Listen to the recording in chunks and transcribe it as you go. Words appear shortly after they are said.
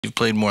you've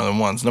played more than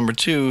once. Number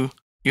 2,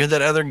 you had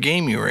that other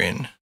game you were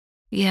in.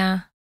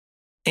 Yeah.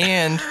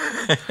 And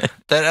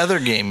that other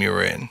game you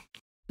were in.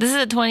 This is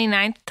the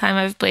 29th time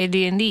I've played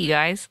D&D,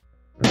 guys.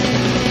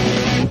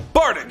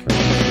 Bardic!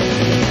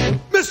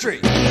 Mystery!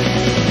 Tour!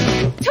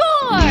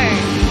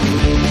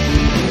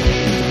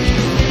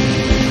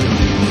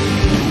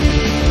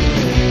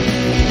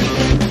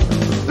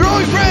 They're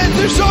all friends,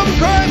 they're solving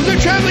crimes, they're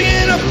traveling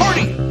in a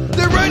party.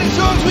 They're writing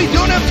songs, we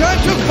don't have time,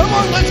 so come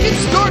on, let's get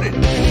started.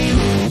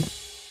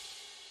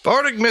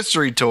 Bardic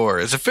Mystery Tour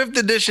is a 5th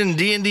edition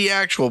D&D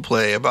actual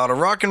play about a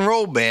rock and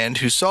roll band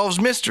who solves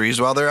mysteries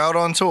while they're out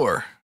on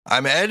tour.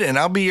 I'm Ed, and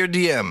I'll be your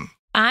DM.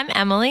 I'm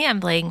Emily. I'm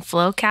playing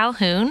Flo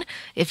Calhoun.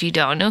 If you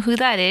don't know who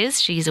that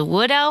is, she's a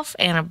wood elf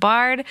and a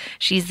bard.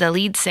 She's the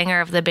lead singer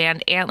of the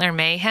band Antler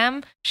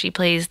Mayhem. She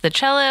plays the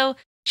cello.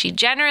 She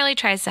generally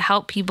tries to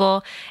help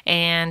people,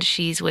 and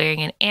she's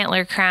wearing an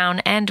antler crown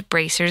and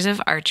bracers of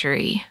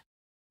archery.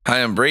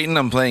 Hi, I'm Brayton.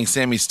 I'm playing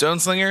Sammy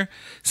Stoneslinger.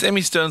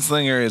 Sammy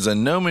Stoneslinger is a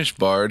gnomish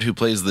bard who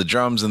plays the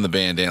drums in the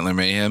band Antler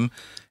Mayhem.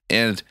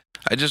 And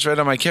I just read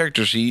on my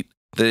character sheet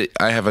that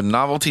I have a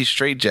novelty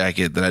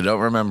straitjacket that I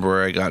don't remember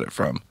where I got it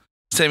from.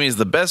 Sammy is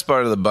the best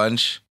bard of the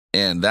bunch,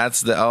 and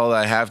that's all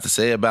I have to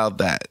say about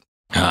that.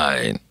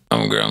 Hi,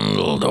 I'm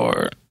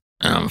Grundledor,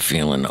 and I'm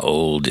feeling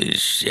old as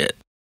shit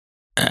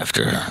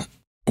after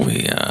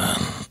we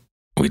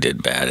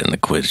did bad in the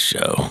quiz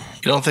show.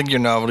 You don't think your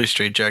novelty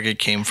straitjacket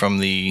came from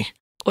the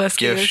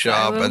gift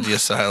shop at the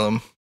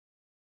asylum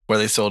where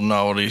they sold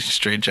novelty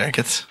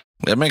straitjackets?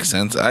 That makes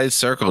sense. I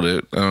circled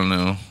it. I don't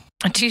know.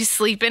 Do you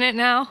sleep in it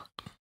now?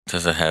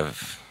 Does it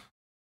have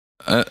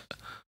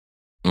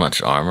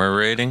much armor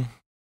rating?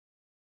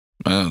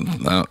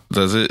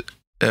 Does it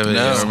have any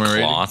No. armor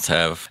rating? Cloth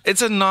have...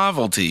 It's a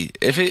novelty.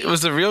 If it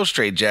was a real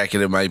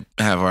straitjacket, it might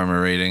have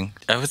armor rating.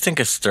 I would think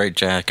a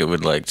straitjacket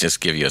would,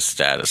 just give you a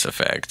status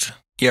effect.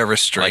 Yeah, Like,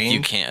 restrained.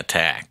 you can't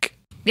attack.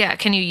 Yeah,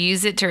 can you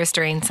use it to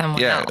restrain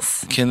someone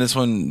else? Can this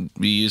one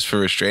be used for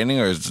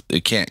restraining, or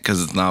it can't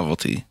because it's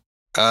novelty?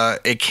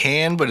 It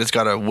can, but it's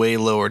got a way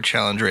lower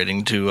challenge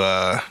rating to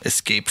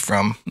escape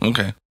from.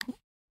 Okay.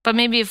 But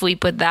maybe if we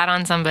put that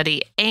on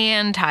somebody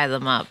and tie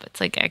them up, it's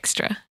like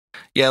extra.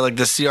 Yeah, like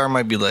the CR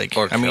might be like,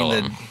 Or I mean, kill the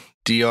 'em.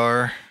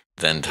 DR.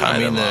 Then tie I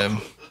mean, them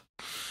up.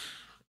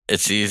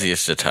 It's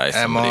easiest to tie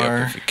somebody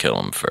MR. up if you kill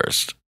them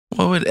first.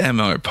 What would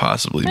MR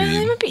possibly They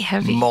be? might be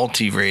heavy.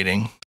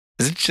 Multi-rating.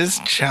 Is it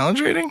just challenge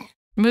rating?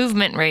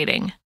 Movement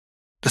rating.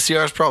 The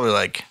CR is probably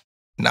like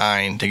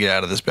 9 to get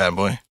out of this bad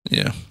boy.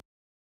 Yeah.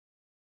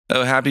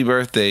 Oh, happy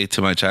birthday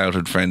to my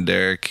childhood friend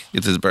Derek.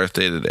 It's his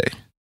birthday today.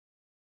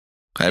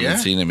 I haven't Yeah?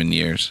 seen him in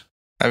years.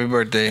 Happy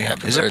birthday.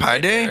 Happy Is it birthday, Pi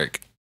Day?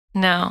 Derek.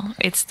 No,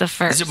 it's the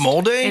first. Is it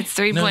Mole Day? It's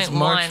 3.1,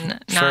 March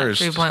not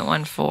 1st.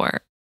 3.14.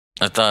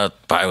 I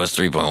thought pi was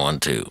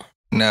 3.12.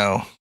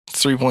 No.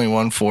 It's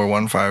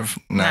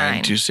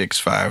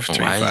 3.1415926535897.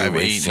 Why are you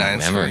wasting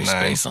memory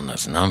space on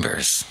those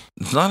numbers?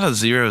 It's not a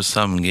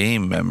zero-sum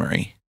game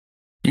memory.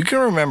 You can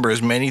remember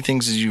as many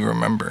things as you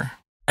remember.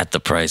 At the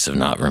price of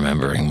not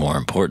remembering more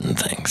important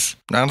things.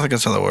 I don't think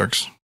that's how that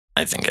works.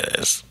 I think it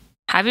is.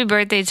 Happy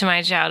birthday to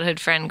my childhood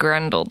friend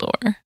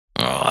Grundledor.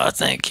 Oh,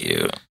 thank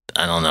you.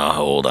 I don't know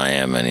how old I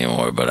am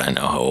anymore, but I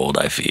know how old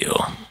I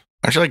feel.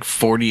 Aren't you like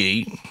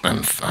 48?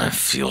 I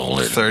feel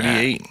older than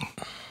 38?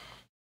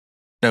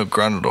 No,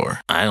 Grundledor.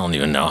 that. I don't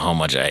even know how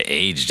much I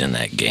aged in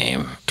that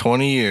game.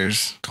 20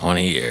 years.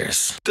 20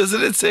 years.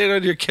 Doesn't it say it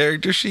on your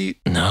character sheet?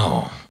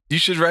 No. You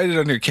should write it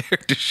on your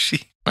character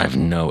sheet. I have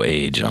no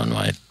age on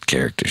my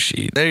character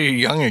sheet. There you're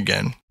young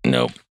again.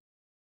 Nope.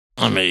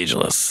 I'm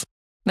ageless.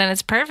 Then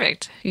it's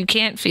perfect. You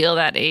can't feel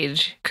that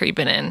age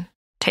creeping in,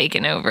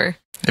 taking over.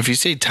 If you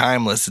say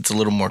timeless, it's a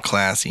little more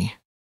classy.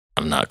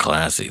 I'm not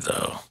classy,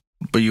 though.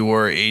 But you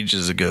were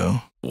ages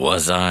ago.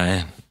 Was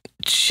I?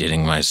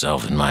 Shitting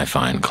myself in my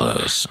fine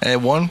clothes.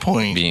 At one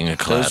point, Being a those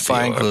classy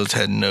fine orc. clothes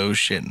had no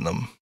shit in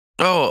them.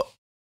 Oh,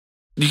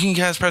 you can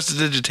cast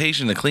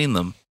prestidigitation to clean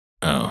them.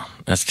 Oh,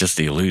 that's just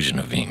the illusion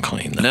of being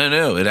clean, though.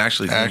 No, it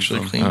actually cleans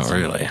them. cleans Oh,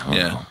 them. really? Oh.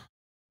 Yeah.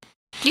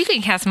 You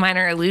can cast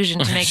minor illusion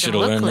to I make should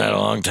them have look learned that a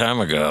clean. long time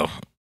ago.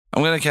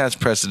 I'm going to cast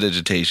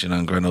prestidigitation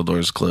on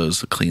Grundledor's clothes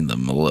to clean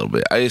them a little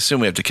bit. I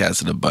assume we have to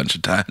cast it a bunch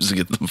of times to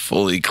get them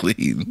fully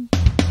clean.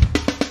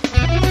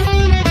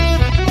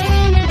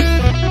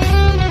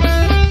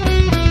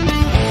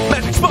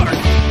 Magic spark,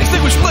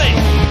 extinguish flame,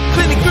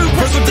 cleaning food,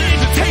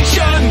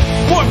 prestidigitation,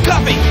 warm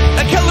coffee,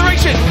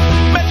 acceleration,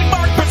 magic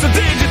mark,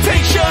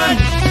 prestidigitation.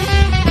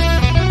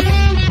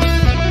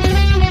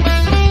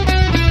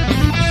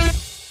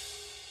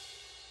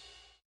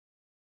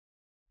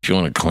 If you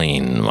want to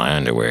clean my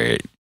underwear,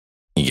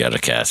 you got to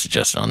cast it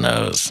just on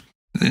those.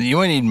 You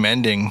might need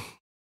mending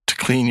to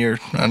clean your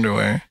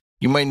underwear.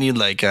 You might need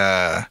like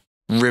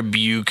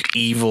rebuke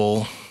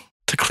evil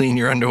to clean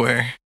your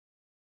underwear.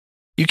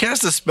 You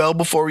cast a spell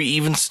before we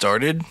even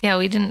started? Yeah,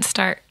 we didn't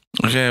start.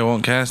 Okay, I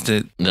won't cast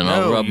it. Then No,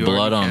 I'll rub you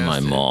blood already on my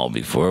cast it. maul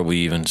before we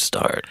even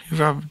start. You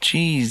rub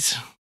cheese.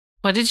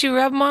 What did you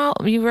rub, Maul?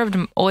 You rubbed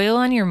oil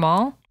on your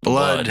maul?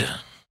 Blood.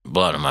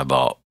 Blood on my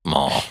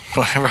mall.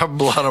 Rub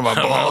blood on my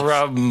balls.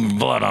 Rub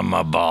blood on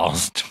my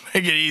balls.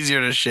 Make it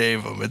easier to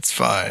shave them. It's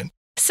fine.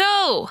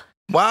 So,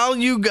 While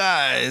you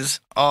guys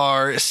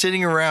are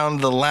sitting around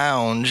the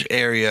lounge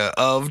area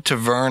of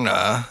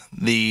Taverna,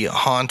 the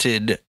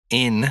haunted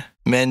inn,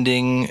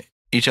 mending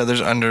each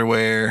other's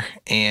underwear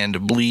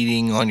and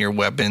bleeding on your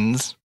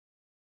weapons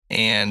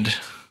and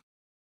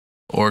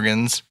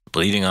organs.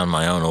 Bleeding on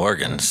my own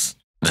organs.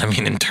 I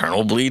mean,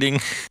 internal bleeding?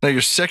 No,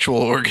 your sexual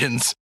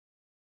organs.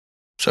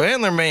 So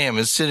Antler Mayhem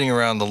is sitting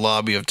around the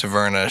lobby of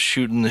Taverna,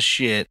 shooting the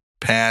shit,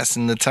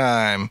 passing the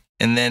time,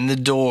 and then the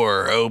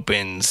door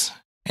opens,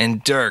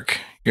 and Dirk,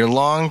 your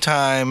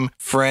longtime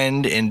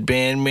friend and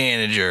band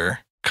manager,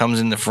 comes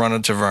in the front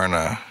of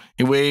Taverna.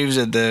 He waves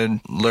at the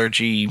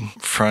lurchy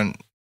front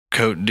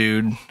coat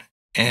dude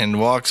and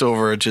walks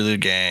over to the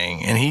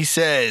gang, and he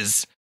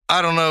says,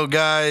 I don't know,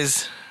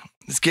 guys.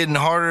 It's getting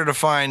harder to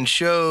find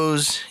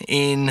shows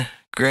in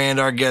Grand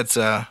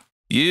Argetza,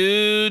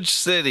 Huge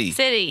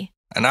city.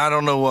 and I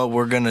don't know what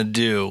we're gonna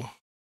do.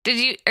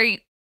 are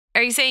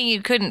you saying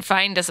you couldn't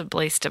find us a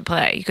place to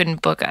play? You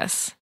couldn't book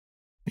us?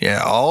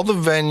 Yeah, all the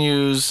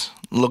venues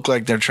look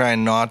like they're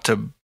trying not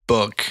to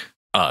book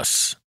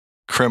Us.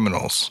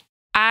 criminals.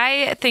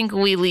 I think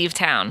we leave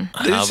town.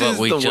 How This about is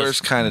we the just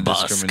worst kind of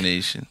busk?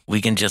 discrimination.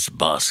 We can just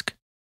busk.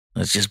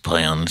 Let's just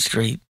play on the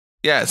street.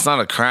 Yeah, it's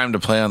not a crime to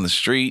play on the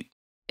street.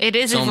 It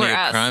is It's if only we're a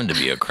us. crime to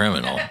be a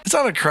criminal. It's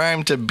not a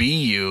crime to be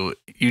you.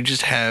 You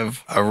just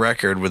have a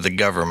record with the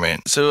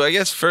government. So I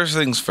guess first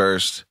things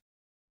first,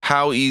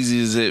 how easy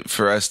is it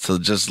for us to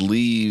just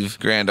leave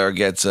Grand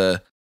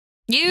Argetza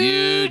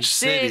Huge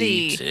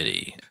city.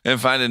 City. and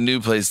find a new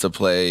place to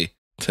play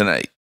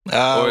tonight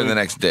or the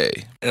next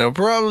day? It'll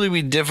probably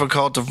be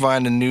difficult to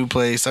find a new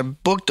place. I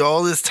booked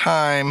all this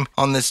time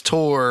on this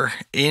tour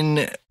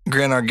in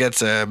Grand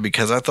Argetza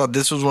because I thought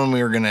this was when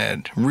we were going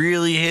to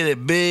really hit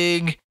it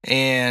big.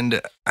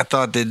 And I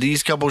thought that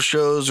these couple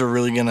shows are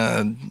really going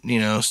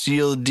to,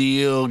 seal the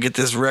deal, get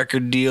this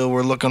record deal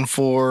we're looking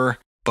for.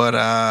 But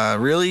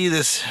really,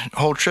 this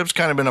whole trip's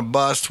kind of been a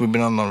bust. We've been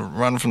on the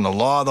run from the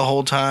law the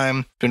whole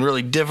time. Been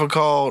really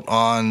difficult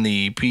on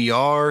the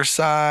PR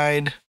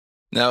side.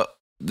 Now,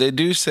 they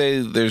do say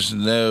there's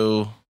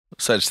no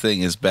such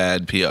thing as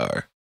bad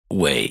PR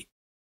Wait.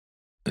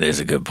 There's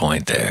a good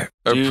point there.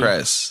 or Dude.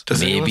 press.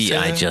 Does anyone Maybe say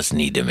I that? just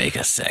need to make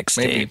a sex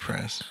Maybe tape.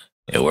 press.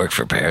 It worked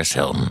for Paris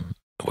Hilton.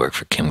 It worked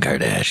for Kim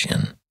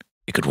Kardashian.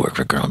 It could work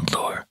for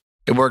Grundlor.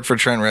 It worked for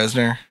Trent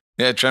Reznor.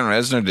 Yeah, Trent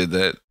Reznor did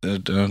that.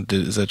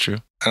 Is that true?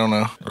 I don't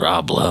know.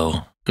 Rob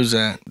Lowe. Who's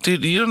that?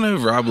 Dude, you don't know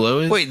who Rob Lowe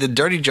is? Wait, the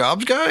Dirty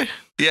Jobs guy?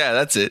 Yeah,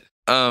 that's it.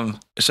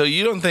 So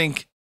you don't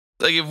think,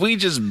 like, if we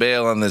just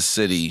bail on this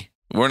city,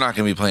 we're not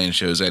going to be playing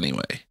shows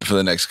anyway for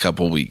the next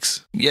couple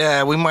weeks.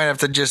 Yeah, we might have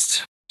to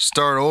just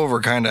start over,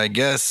 kind of, I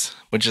guess,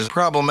 which is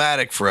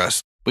problematic for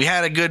us. We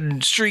had a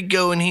good streak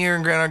going here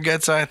in Grand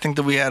Argetza. I think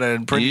that we had a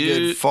pretty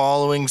good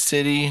following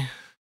city.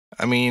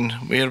 I mean,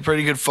 we had a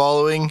pretty good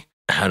following.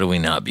 How do we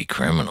not be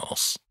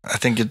criminals? I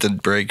think it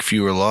did break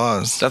fewer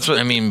laws. That's what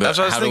I mean, but That's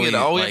what I was how do thinking. we,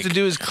 All we like- have to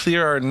do is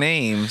clear our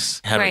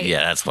names, Right.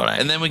 Yeah, that's what I.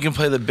 and then we can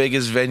play the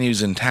biggest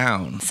venues in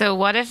town. So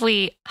what if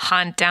we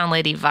hunt down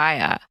Lady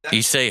Via?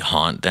 You say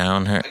haunt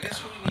down her?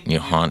 You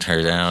haunt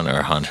her down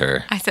or hunt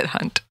her? I said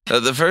hunt.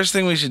 The first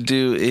thing we should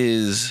do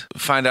is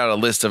find out a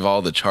list of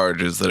all the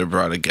charges that are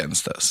brought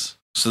against us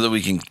so that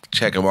we can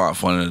check them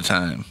off one at a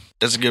time.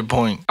 That's a good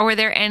point. Or were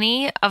there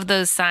any of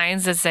those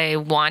signs that say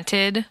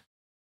wanted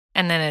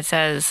and then it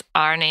says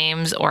our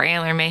names or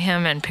Antler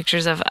Mayhem and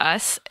pictures of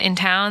us in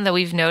town that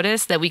we've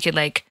noticed that we could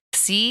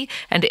see?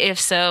 And if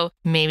so,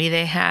 maybe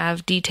they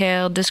have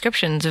detailed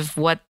descriptions of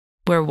what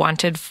we're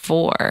wanted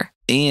for.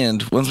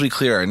 And once we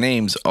clear our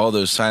names, all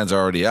those signs are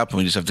already up and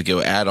we just have to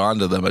go add on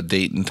to them a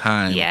date and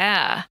time.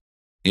 Yeah.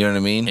 You know what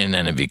I mean? And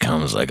then it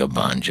becomes like a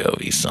Bon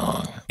Jovi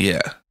song.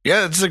 Yeah.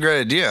 Yeah, that's a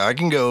great idea. I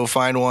can go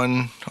find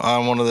one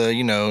on one of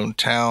the,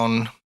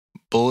 town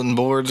bulletin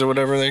boards or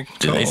whatever they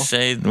Do call. they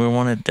say we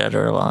want it dead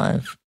or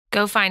alive?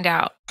 Go find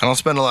out. I don't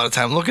spend a lot of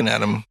time looking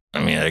at them. I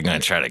mean, they're going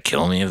to try to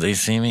kill me if they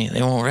see me.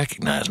 They won't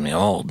recognize me. I'm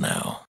old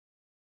now.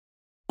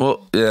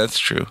 Well, yeah, that's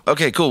true.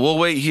 Okay, cool. We'll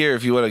wait here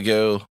if you want to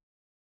go.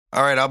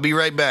 All right, I'll be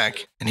right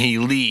back. And he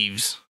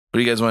leaves. What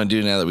do you guys want to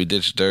do now that we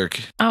ditched Dirk?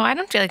 Oh, I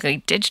don't feel like we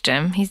ditched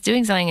him. He's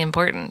doing something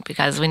important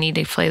because we need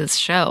to play this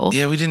show.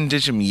 Yeah, we didn't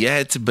ditch him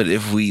yet, but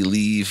if we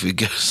leave and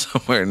go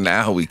somewhere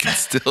now, we can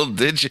still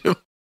ditch him.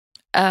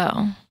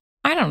 Oh,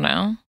 I don't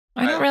know.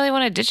 I don't really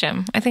want to ditch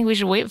him. I think we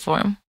should wait for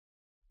him.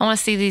 I want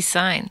to see these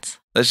signs.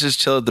 Let's just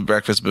chill at the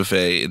breakfast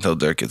buffet until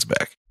Dirk gets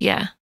back.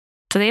 Yeah.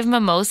 Do they have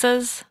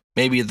mimosas?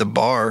 Maybe at the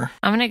bar.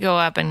 I'm going to go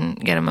up and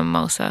get a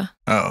mimosa.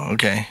 Oh,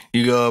 okay.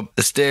 You go up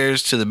the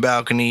stairs to the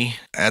balcony.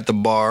 At the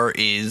bar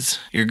is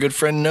your good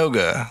friend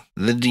Noga,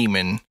 the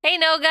demon. Hey,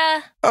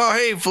 Noga. Oh,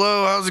 hey,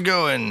 Flo. How's it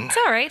going? It's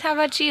all right. How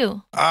about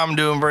you? I'm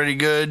doing pretty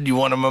good. You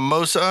want a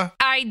mimosa?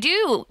 I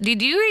do.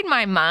 Did you read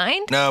my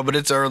mind? No, but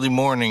it's early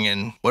morning,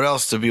 and what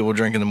else do people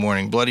drink in the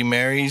morning? Bloody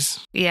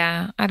Marys?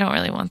 Yeah, I don't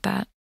really want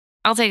that.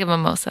 I'll take a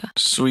mimosa.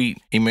 Sweet.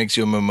 He makes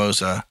you a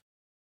mimosa.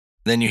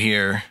 Then you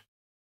hear,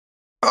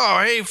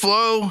 Oh, hey,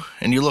 Flo.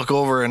 And you look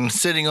over, and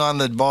sitting on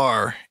the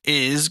bar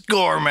is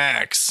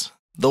Gormax,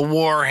 the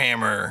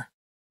Warhammer.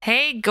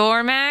 Hey,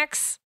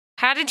 Gormax.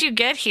 How did you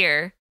get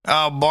here?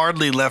 Oh,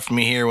 Bardley left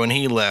me here when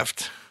he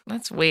left.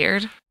 That's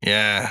weird.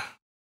 Yeah.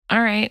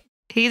 All right.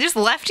 He just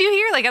left you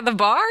here, like at the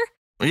bar?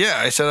 Well, yeah,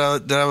 I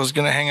said that I was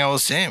going to hang out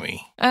with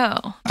Sammy.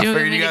 Oh. I Do you want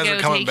figured me you guys to are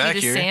go coming take back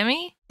you to here.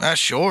 Sammy?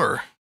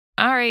 Sure.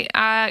 All right.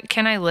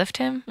 Can I lift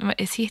him?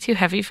 Is he too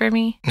heavy for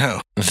me?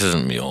 No. This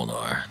isn't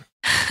Mjolnir.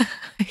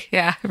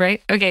 Yeah,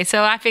 right? Okay,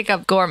 so I pick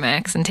up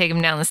Gormax and take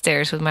him down the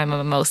stairs with my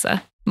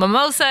mimosa.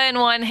 Mimosa in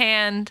one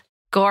hand,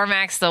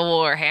 Gormax the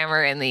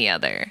Warhammer in the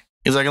other.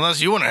 He's like, unless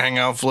you want to hang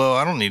out, Flo,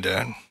 I don't need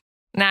that.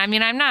 Nah, I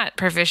mean, I'm not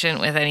proficient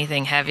with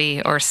anything heavy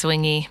or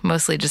swingy.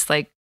 Mostly just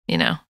like,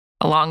 a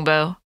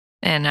longbow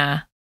and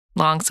a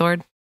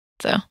longsword.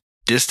 So,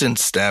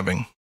 Distance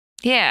stabbing.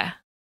 yeah,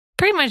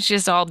 pretty much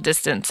just all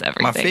distance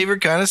everything. My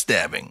favorite kind of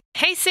stabbing.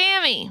 Hey,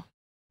 Sammy,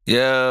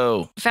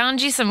 Yo.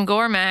 found you some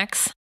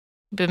Gormax.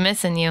 Been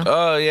missing you.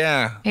 Oh,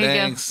 yeah. Here you go.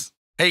 Thanks.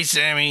 Hey,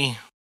 Sammy,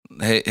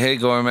 Hey,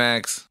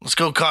 Gormax. let's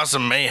go cause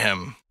some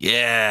mayhem.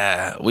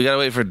 Yeah. We got to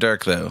wait for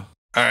Dirk, though.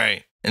 All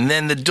right. And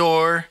then the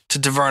door to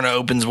Taverna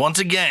opens once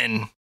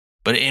again,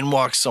 but in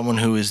walks someone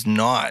who is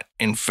not,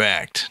 in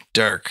fact,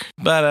 Dirk,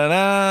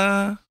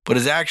 Ba-da-da. but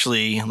is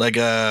actually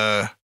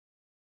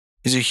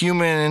he's a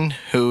human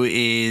who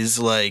is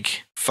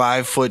like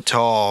 5 foot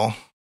tall,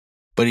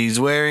 but he's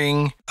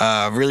wearing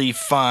really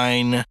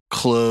fine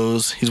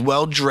clothes. He's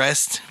well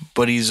dressed,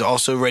 but he's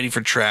also ready for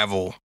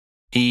travel.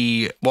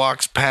 He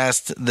walks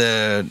past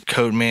the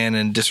coat man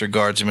and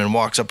disregards him and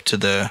walks up to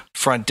the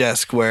front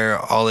desk where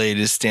All Aid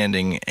is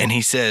standing. And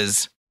he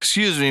says,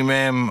 "Excuse me,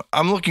 ma'am,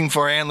 I'm looking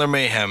for Antler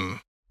Mayhem.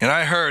 And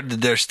I heard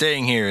that they're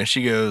staying here." And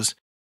she goes,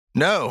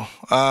 "No,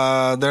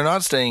 they're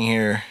not staying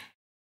here."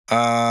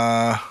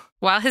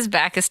 While his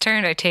back is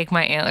turned, I take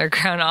my antler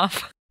crown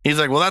off. He's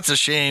like, "Well, that's a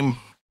shame.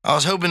 I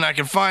was hoping I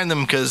could find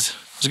them because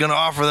I was going to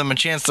offer them a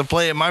chance to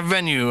play at my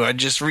venue I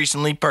just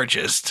recently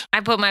purchased."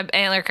 I put my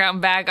antler crown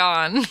back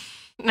on.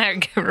 And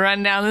I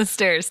run down the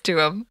stairs to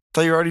him.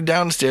 Thought you were already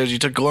downstairs. You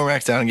took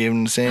Gormax down and gave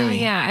him to Oh,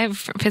 Sammy. yeah,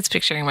 it's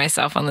picturing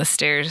myself on the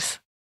stairs.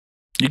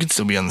 You could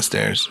still be on the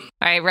stairs.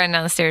 I run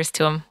down the stairs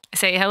to him. I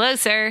say, "Hello,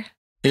 sir.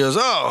 He goes,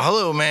 "Oh,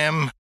 hello,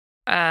 ma'am."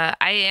 I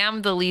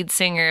am the lead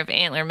singer of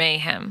Antler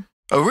Mayhem."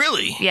 "Oh,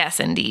 really? Yes,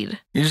 indeed.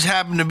 You just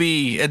happen to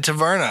be at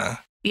Taverna.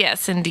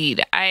 Yes,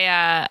 indeed.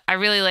 I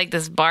really like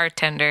this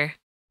bartender,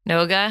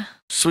 Noga.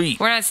 Sweet.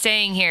 We're not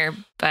staying here,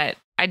 but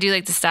I do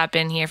like to stop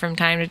in here from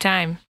time to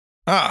time."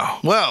 Oh,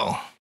 well,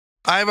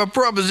 I have a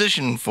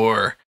proposition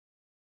for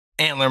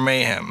Antler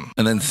Mayhem."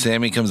 And then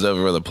Sammy comes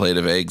over with a plate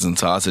of eggs and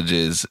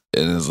sausages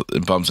and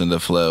bumps into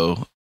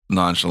Flo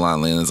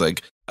nonchalantly and is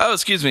like, "Oh,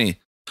 excuse me.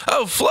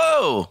 Oh,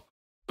 Flo!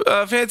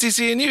 Fancy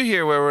seeing you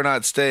here where we're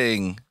not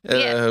staying at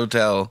Yeah. a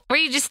hotel." Were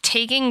you just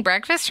taking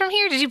breakfast from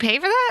here? Did you pay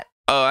for that?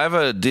 "Oh, I have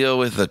a deal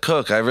with the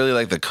cook. I really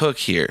like the cook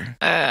here."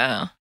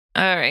 Oh,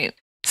 all right.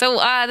 So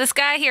this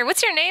guy here,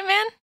 what's your name,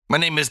 man? My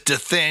name is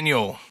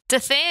Nathaniel.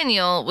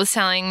 Nathaniel was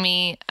telling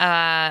me,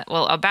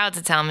 about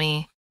to tell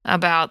me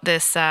about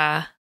this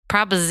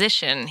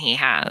proposition he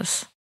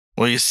has.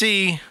 Well, you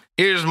see,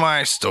 here's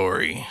my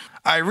story.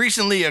 I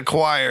recently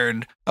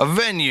acquired a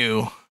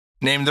venue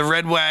named the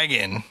Red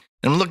Wagon.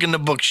 I'm looking to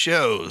book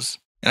shows.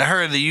 And I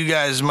heard that you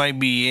guys might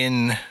be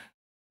in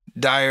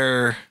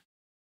dire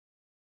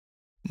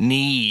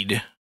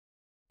need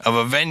of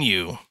a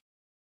venue.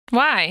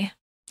 Why?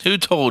 Who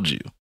told you?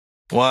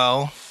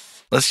 Well,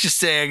 let's just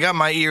say I got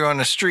my ear on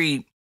the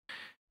street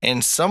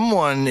and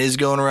someone is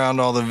going around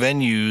all the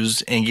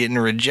venues and getting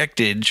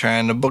rejected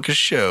trying to book a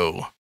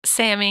show.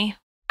 Sammy,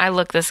 I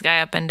look this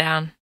guy up and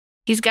down.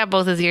 He's got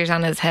both his ears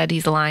on his head.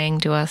 He's lying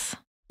to us.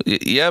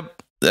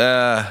 Yep.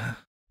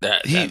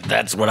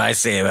 That's what I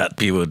say about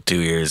people with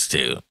 2 ears,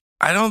 too.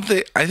 I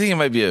think it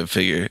might be a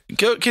figure.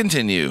 Go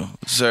continue,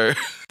 sir.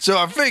 So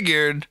I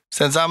figured,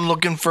 since I'm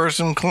looking for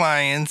some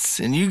clients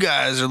and you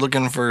guys are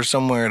looking for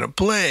somewhere to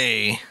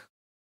play,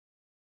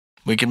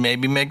 we could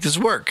maybe make this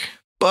work.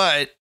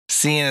 But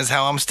seeing as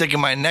how I'm sticking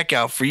my neck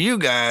out for you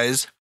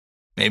guys,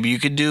 maybe you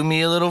could do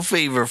me a little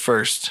favor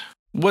first.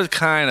 What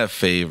kind of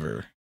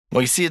favor?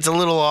 Well, you see, it's a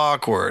little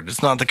awkward.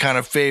 It's not the kind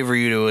of favor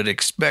you would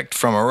expect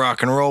from a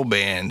rock and roll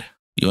band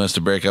You want us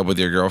to break up with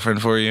your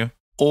girlfriend for you?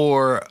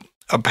 or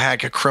a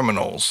pack of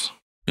criminals.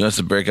 You want us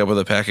to break up with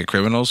a pack of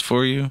criminals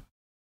for you?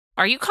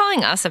 Are you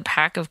calling us a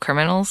pack of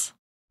criminals?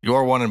 You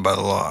are wanted by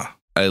the law.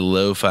 I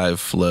low-five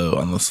Flo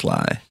on the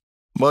sly.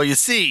 Well, you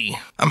see,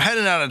 I'm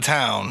heading out of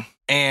town,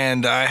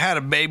 and I had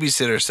a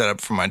babysitter set up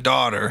for my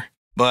daughter,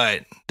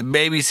 but the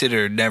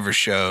babysitter never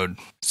showed.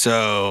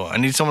 So I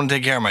need someone to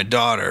take care of my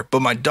daughter.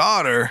 But my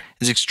daughter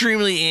is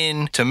extremely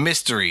into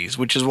mysteries,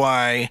 which is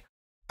why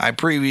I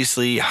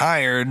previously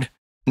hired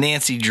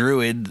Nancy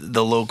Druid,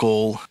 the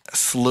local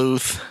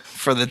sleuth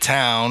for the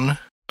town,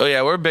 Oh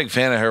yeah, we're a big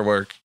fan of her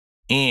work.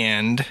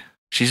 and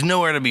she's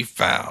nowhere to be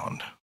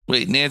found.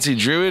 Wait, Nancy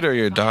Druid or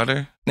your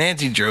daughter?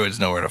 Nancy Druid's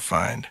nowhere to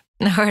find.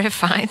 Nowhere to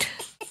find.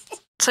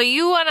 So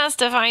you want us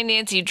to find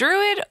Nancy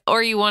Druid,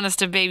 or you want us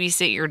to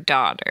babysit your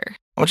daughter?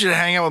 I want you to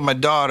hang out with my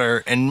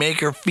daughter and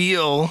make her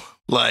feel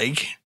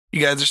like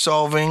you guys are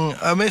solving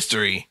a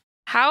mystery.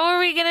 How are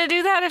we going to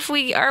do that if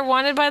we are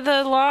wanted by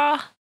the law?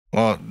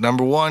 Well,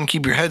 number 1,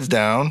 keep your heads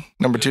down.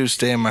 Number 2,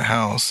 stay in my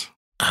house.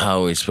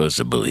 How are we supposed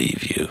to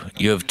believe you?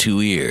 You have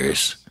 2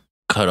 ears.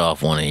 Cut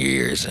off one of your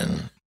ears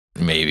and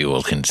maybe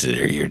we'll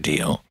consider your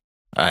deal.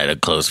 I had a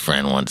close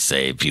friend once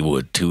say people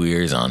with 2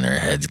 ears on their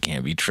heads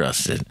can't be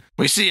trusted.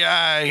 We see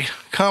I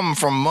come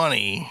from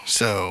money,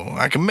 so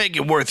I can make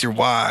it worth your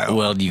while.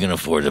 Well, you can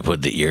afford to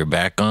put the ear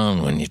back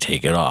on when you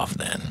take it off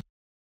then.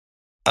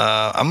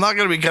 I'm not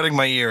going to be cutting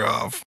my ear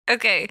off.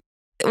 Okay.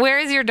 Where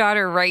is your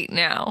daughter right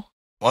now?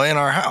 Well, in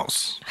our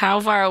house. How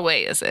far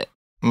away is it?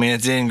 I mean,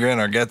 it's in Grand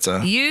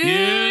Argetza.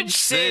 Huge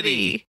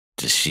city.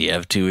 Does she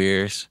have 2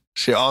 ears?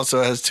 She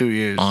also has 2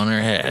 ears. On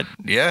her head.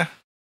 Yeah.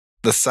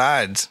 The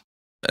sides.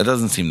 That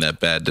doesn't seem that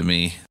bad to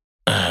me.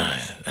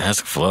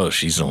 Ask Flo.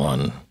 She's the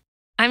one.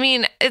 I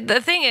mean, the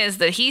thing is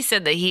that he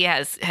said that he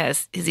has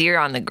his ear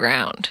on the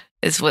ground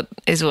is what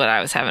I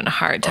was having a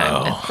hard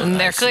time with. And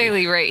they're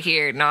clearly right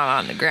here, not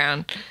on the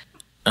ground.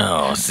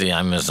 Oh, see,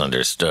 I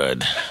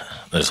misunderstood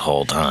this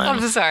whole time.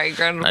 I'm sorry,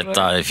 Grundle. I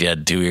thought if you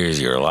had 2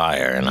 ears, you're a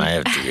liar, and I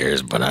have 2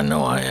 ears, but I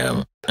know I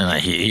am. And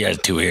he has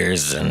 2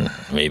 ears, and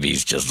maybe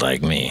he's just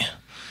like me.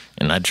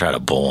 And I'd try to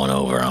pull one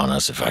over on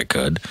us if I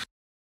could.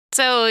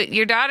 So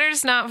your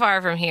daughter's not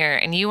far from here,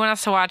 and you want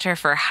us to watch her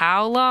for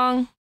how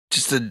long?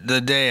 Just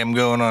the day I'm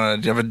going on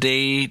a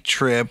day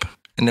trip,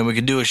 and then we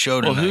could do a show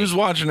tonight. Well, who's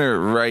watching her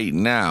right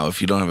now if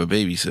you don't have a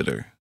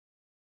babysitter?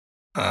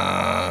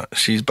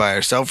 She's by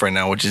herself right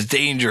now, which is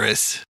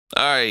dangerous.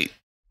 All right.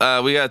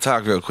 We got to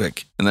talk real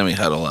quick, and then we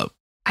huddle up.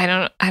 I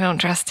don't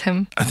trust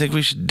him. I think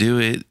we should do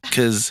it,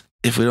 because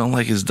if we don't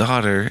like his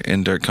daughter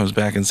and Dirk comes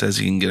back and says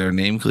he can get our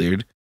name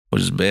cleared, we'll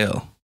just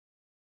bail.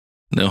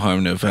 No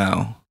harm, no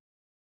foul.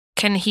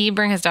 Can he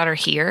bring his daughter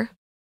here?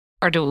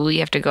 Or do we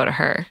have to go to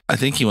her? I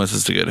think he wants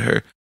us to go to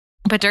her.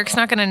 But Dirk's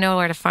not going to know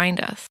where to find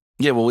us.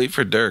 Yeah, we'll wait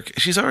for Dirk.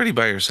 She's already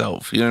by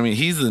herself. You know what I mean?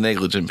 He's the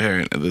negligent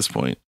parent at this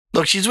point.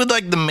 Look, she's with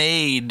like the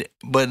maid,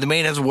 but the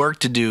maid has work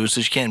to do, so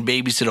she can't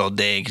babysit all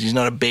day because she's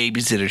not a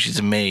babysitter. She's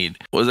a maid.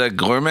 Was that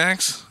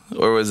Gormax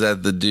or was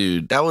that the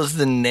dude? That was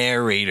the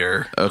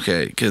narrator.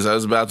 Okay, because I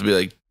was about to be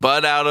like,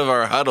 butt out of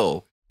our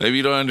huddle. Maybe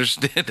you don't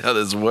understand how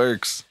this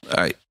works. All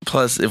right.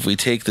 Plus, if we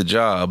take the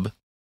job,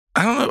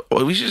 I don't know.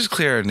 Well, we should just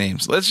clear our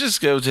names. Let's just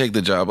go take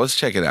the job. Let's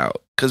check it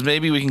out. Because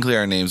maybe we can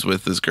clear our names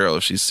with this girl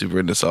if she's super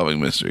into solving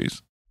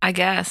mysteries. I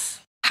guess.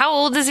 How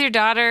old is your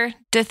daughter,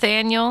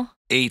 Nathaniel?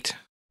 8.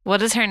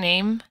 What is her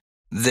name?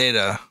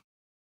 Xeda.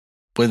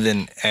 With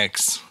an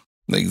X.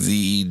 Like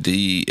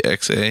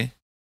Zedxa.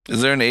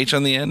 Is there an H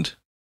on the end?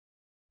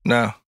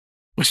 No.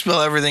 We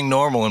spell everything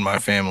normal in my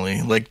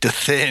family. Like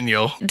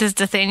Nathaniel. Does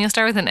Nathaniel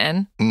start with an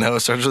N? No, it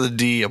starts with a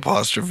D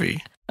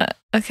apostrophe.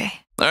 Okay.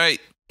 All right.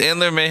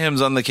 Antler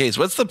Mayhem's on the case.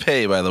 What's the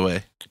pay, by the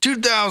way?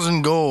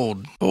 2,000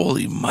 gold.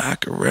 Holy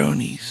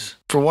macaronis.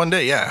 For one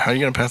day, yeah. How are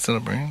you going to pass that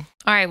up, Brian?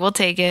 All right, we'll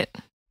take it.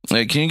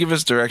 Hey, can you give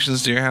us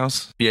directions to your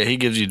house? Yeah, he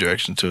gives you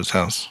directions to his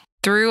house.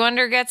 Through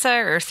under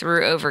Getza or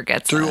through over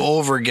Getza? Through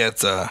over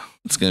Getza.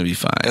 It's going to be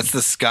fine. That's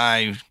the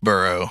sky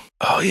borough.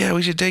 Oh, yeah,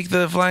 we should take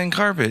the flying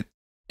carpet.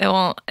 It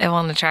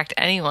won't attract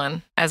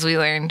anyone, as we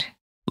learned.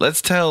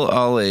 Let's tell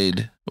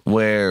Alaid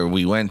where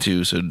we went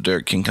to so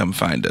Dirk can come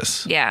find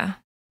us. Yeah,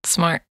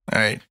 smart. All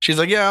right. She's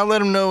like, yeah, I'll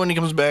let him know when he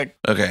comes back.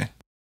 Okay.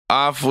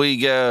 Off we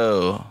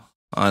go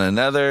on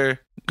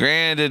another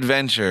grand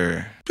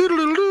adventure.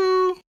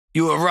 Doodle-doo-doo.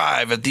 You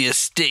arrive at the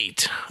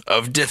estate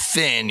of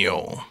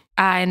Nathaniel.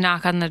 I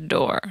knock on the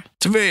door.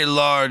 It's a very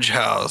large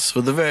house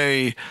with a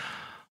very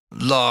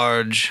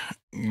large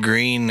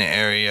green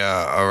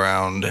area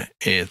around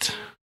it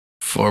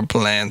for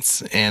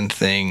plants and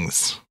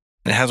things.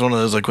 It has one of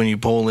those, like, when you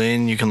pull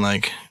in, you can,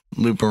 like,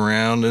 loop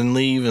around and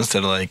leave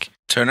instead of, like...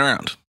 Turn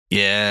around.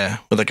 Yeah,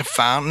 with, like, a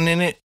fountain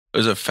in it.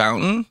 There's a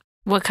fountain?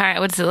 What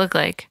does it look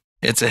like?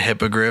 It's a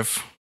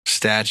hippogriff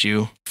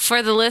statue.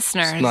 For the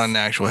listeners. It's not an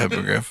actual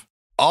hippogriff.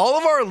 All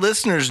of our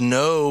listeners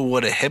know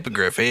what a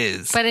hippogriff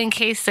is. But in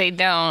case they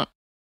don't,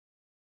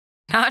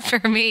 not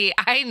for me,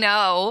 I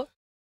know.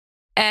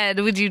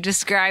 Ed, would you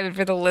describe it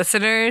for the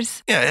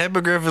listeners? Yeah, a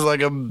hippogriff is like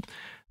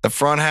the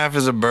front half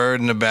is a bird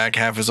and the back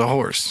half is a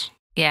horse.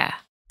 Yeah.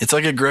 It's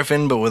like a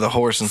griffin, but with a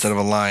horse instead of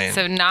a lion.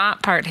 So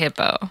not part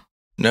hippo.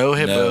 No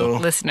hippo. No.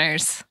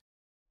 Listeners.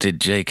 Did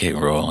J.K.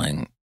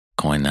 Rowling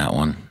coin that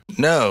one?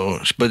 No,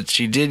 but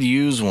she did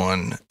use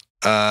one.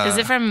 Is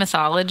it from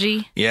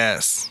mythology?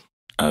 Yes.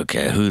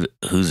 Okay,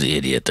 who's the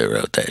idiot that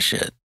wrote that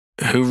shit?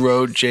 Who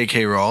wrote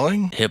J.K.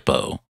 Rowling?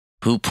 Hippo.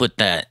 Who put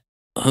that?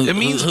 It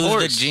means who's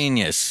horse. the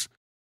genius?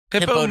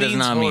 Hippo Hippo does means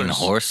not mean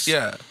horse.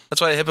 Yeah,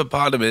 that's why a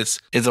hippopotamus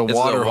It's a is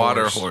water, a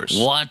water horse. horse.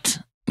 What?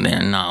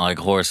 They're not like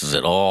horses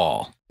at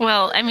all.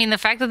 Well, I mean, the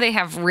fact that they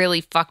have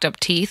really fucked up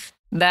teeth,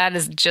 that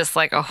is just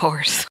like a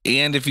horse.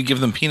 And if you give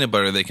them peanut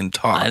butter, they can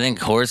talk. I think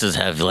horses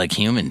have like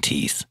human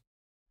teeth.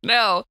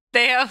 No,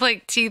 they have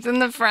like teeth in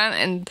the front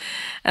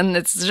and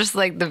it's just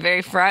like the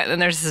very front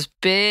and there's this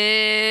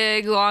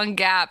big long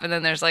gap and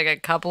then there's like a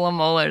couple of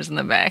molars in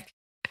the back.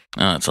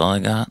 Oh, that's all I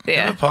got.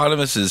 Yeah.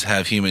 Hippopotamuses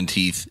have human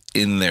teeth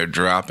in their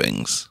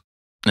droppings.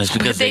 That's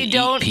because They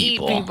don't eat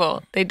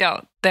people. They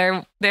don't.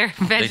 They're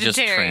vegetarians. They just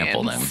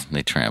trample them.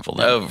 They trample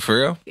them. Oh, for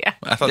real? Yeah.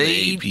 I thought they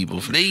ate people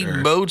for They sure.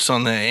 eat boats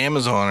on the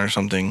Amazon or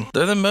something.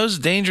 They're the most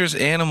dangerous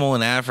animal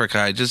in Africa.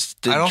 I just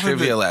did I don't think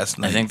trivia they- last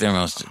night. I think they're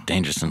most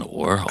dangerous in the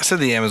world. I said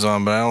the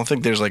Amazon, but I don't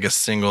think there's like a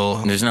single.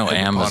 There's no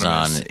hippopotamus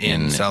Amazon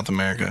in in- South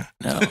America.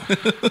 No.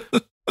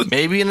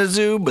 Maybe in a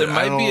zoo, but there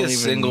I might don't be a even-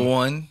 single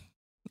one.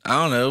 I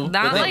don't know.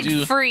 Not But they like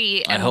do.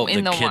 free I and hope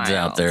in the the kids wild.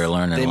 out there are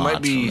learning They might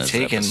lots be from this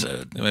taken.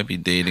 episode. They might be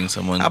dating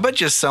someone. I bet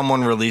you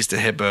someone released a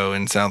hippo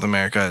in South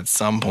America at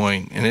some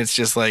point, and it's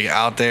just like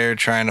out there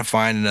trying to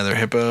find another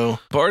hippo.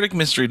 Arctic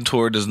Mystery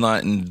Tour does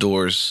not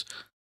endorse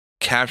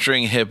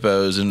capturing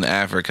hippos in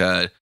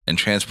Africa and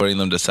transporting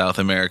them to South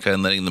America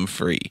and letting them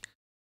free.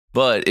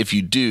 But if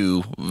you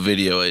do,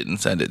 video it and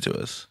send it to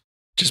us.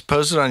 Just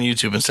post it on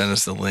YouTube and send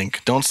us the link.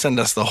 Don't send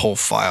us the whole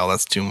file.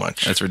 That's too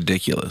much. That's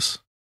ridiculous.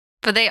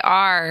 But they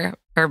are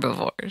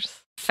herbivores.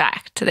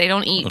 Fact. They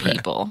don't eat Okay.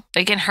 people.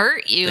 They can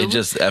hurt you They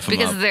just F them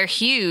because up. they're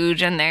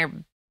huge and they're,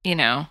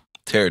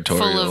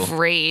 Territorial. full of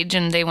rage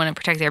and they want to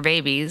protect their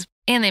babies.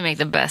 And they make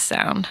the best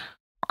sound.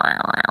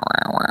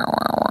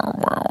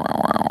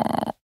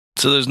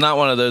 So there's not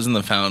one of those in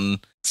the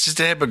fountain. It's just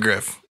a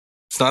hippogriff.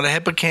 It's not a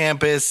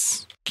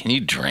hippocampus. Can you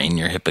drain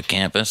your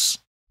hippocampus?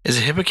 Is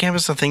a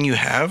hippocampus a thing you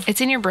have? It's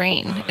in your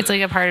brain. It's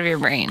like a part of your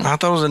brain. I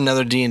thought it was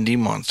another D&D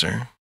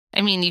monster.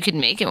 I mean, you could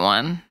make it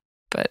one,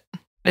 but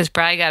it's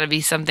probably got to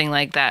be something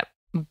like that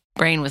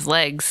brain with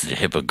legs. The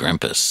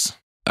hippogrimpus.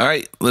 All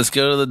right, let's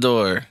go to the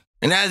door.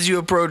 And as you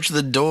approach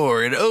the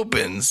door, it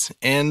opens,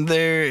 and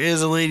there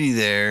is a lady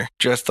there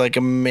dressed like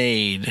a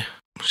maid.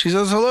 She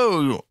says,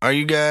 "Hello, are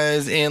you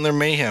guys Antler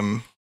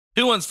Mayhem?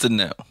 Who wants to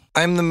know?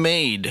 I'm the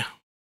maid.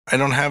 I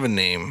don't have a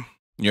name."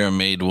 You're a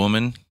maid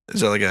woman? Is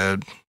that like a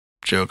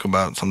joke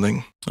about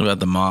something? What about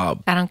the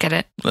mob? I don't get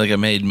it. Like a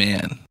maid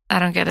man? I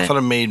don't get I it. thought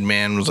a maid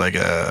man was like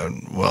a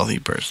wealthy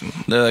person.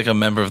 They're like a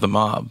member of the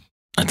mob.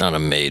 I thought a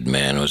made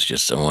man was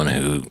just someone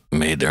who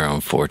made their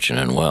own fortune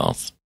and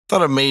wealth. I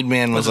thought a maid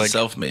man Was was a like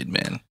self-made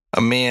man. a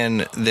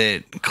man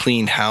that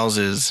cleaned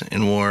houses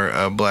and wore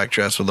a black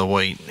dress with a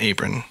white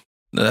apron.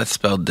 No, that's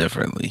spelled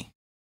differently.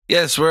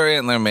 Yes, we're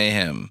Antler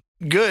Mayhem.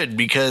 Good,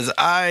 because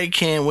I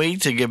can't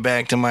wait to get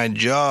back to my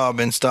job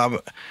and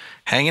stop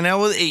hanging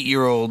out with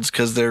 8-year-olds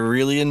because they're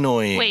really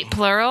annoying. Wait,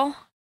 plural?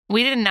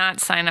 We did not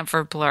sign up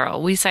for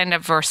plural. We signed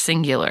up for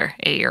singular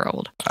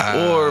 8-year-old.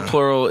 Or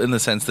plural in the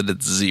sense that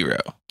it's 0.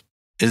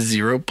 Is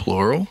 0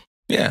 plural?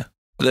 Yeah.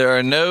 There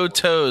are no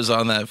toes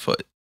on that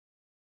foot.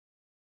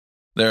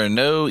 There are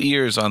no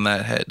ears on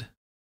that head.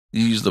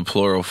 You use the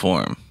plural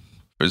form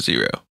for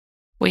 0.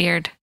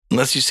 Weird.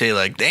 Unless you say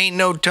like, there ain't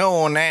no toe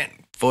on that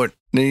foot.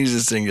 Then use the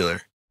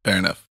singular. Fair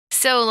enough.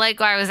 So,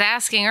 like I was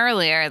asking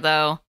earlier,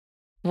 though,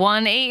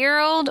 one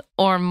 8-year-old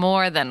or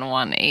more than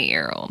one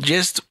 8-year-old?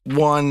 Just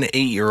one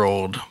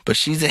 8-year-old, but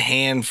she's a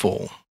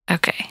handful,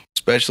 Okay.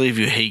 especially if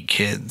you hate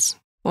kids.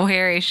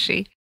 Where is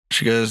she?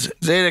 She goes,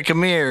 "Xeda,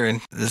 come here."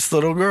 And this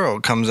little girl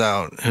comes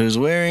out who's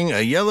wearing a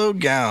yellow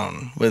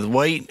gown with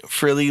white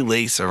frilly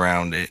lace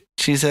around it.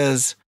 She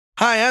says,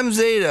 "Hi, I'm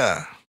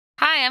Xeda.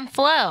 Hi, I'm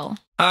Flo.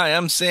 Hi,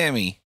 I'm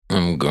Sammy.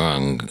 I'm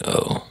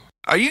Grungo.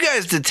 Are you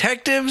guys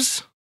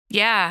detectives?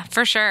 Yeah,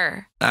 for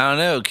sure. I don't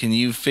know. Can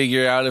you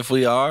figure out if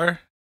we are?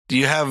 Do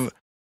you have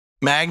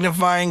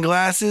magnifying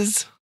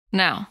glasses?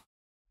 No,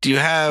 Do you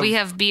have... we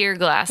have beer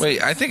glasses.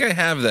 Wait, I think I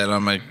have that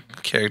on my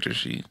character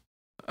sheet.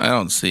 I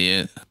don't see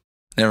it.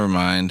 Never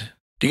mind.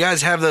 Do you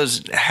guys have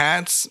those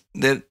hats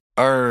that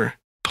are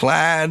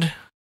plaid?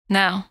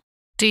 No.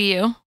 Do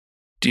you?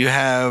 Do you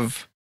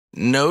have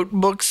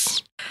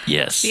notebooks?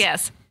 Yes.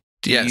 Yes.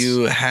 Do Yes.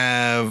 you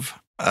have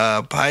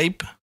a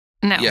pipe?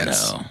 No.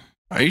 Yes. No.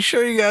 Are you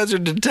sure you guys are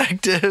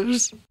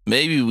detectives?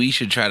 Maybe we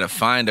should try to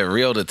find a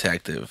real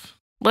detective.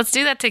 Let's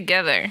do that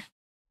together.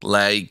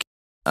 Like,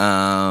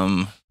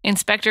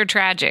 Inspector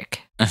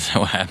Tragic. That's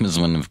what happens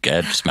when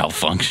gadgets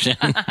malfunction.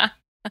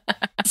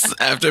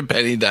 after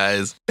Penny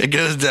dies. It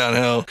goes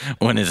downhill.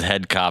 When his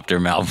headcopter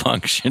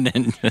malfunctioned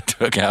and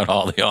took out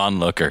all the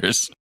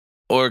onlookers.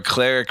 Or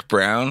Cleric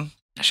Brown.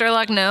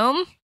 Sherlock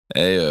Gnome.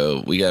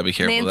 Ayo, we gotta be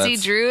careful. Nancy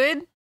That's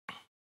Druid.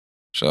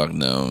 Sherlock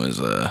Gnome is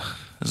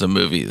a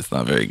movie that's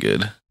not very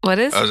good. What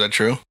is? Oh, is that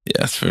true?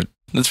 Yeah,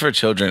 it's for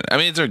children. I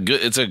mean,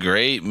 it's a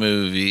great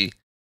movie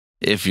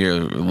if you're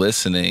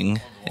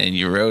listening and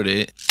you wrote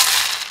it.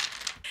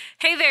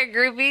 Hey there,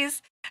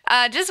 groupies.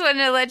 Just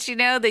wanted to let you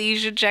know that you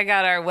should check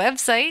out our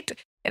website.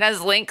 It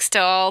has links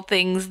to all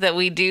things that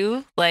we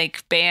do,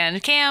 like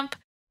Bandcamp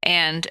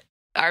and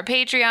our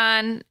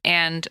Patreon,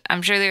 and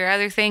I'm sure there are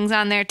other things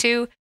on there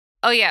too.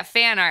 Oh yeah,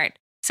 fan art.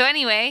 So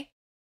anyway,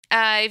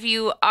 if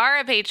you are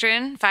a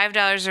patron,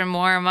 $5 or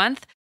more a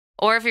month,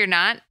 or if you're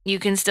not, you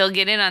can still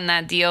get in on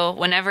that deal.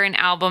 Whenever an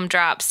album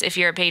drops, if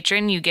you're a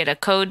patron, you get a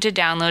code to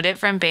download it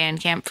from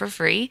Bandcamp for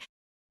free.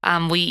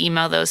 we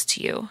email those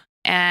to you.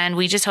 And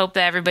we just hope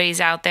that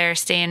everybody's out there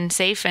staying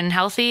safe and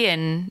healthy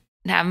and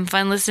having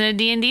fun listening to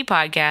D&D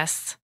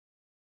podcasts.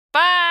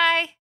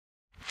 Bye!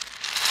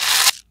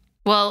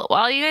 Well,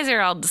 while you guys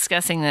are all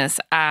discussing this,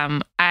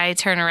 I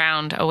turn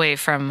around away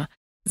from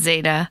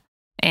Xeda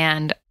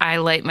and I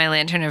light my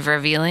lantern of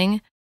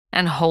revealing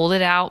and hold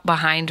it out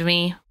behind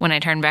me when I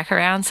turn back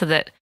around so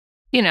that,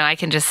 I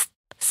can just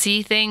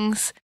see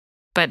things,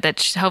 but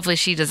that hopefully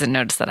she doesn't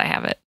notice that I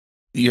have it.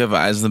 You have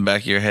eyes in the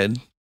back of your head?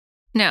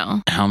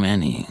 No. How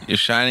many? You're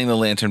shining the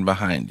lantern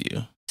behind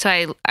you.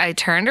 So I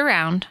turned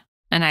around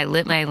and I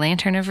lit my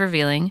lantern of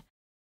revealing,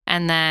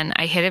 and then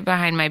I hid it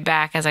behind my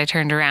back as I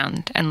turned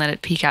around and let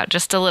it peek out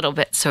just a little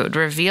bit so it would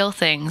reveal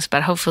things,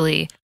 but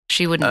hopefully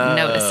she wouldn't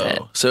notice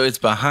it. So it's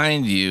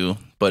behind you,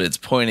 but it's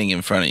pointing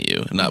in front of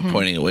you, not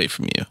pointing away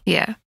from you.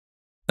 Yeah.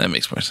 That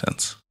makes more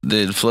sense.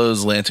 Did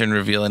Flo's lantern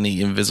reveal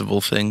any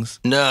invisible things?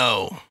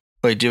 No.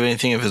 Wait, do you have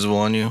anything invisible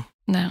on you?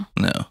 No.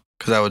 No.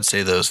 Because I would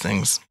say those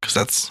things, because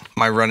that's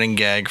my running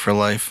gag for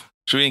life.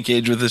 Should we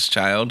engage with this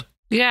child?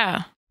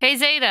 Yeah. Hey,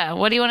 Xeda,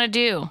 what do you want to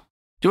do?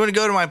 Do you want to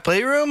go to my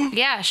playroom?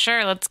 Yeah,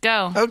 sure. Let's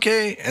go.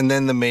 Okay. And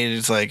then the maid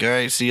is like, all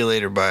right, see you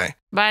later. Bye.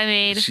 Bye,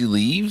 maid. She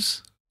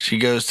leaves? She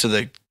goes to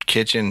the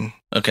kitchen.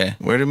 Okay.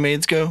 Where do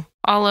maids go?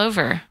 All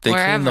over. They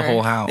wherever. clean the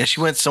whole house. Yeah,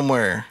 she went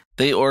somewhere.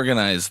 They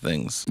organize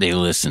things. They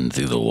listen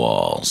through the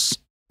walls.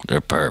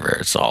 They're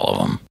perverts, all of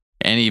them.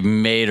 Any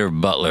maid or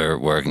butler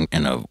working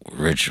in a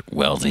rich,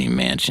 wealthy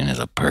mansion is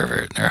a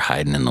pervert. They're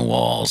hiding in the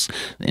walls,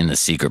 in the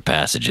secret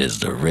passages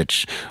the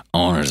rich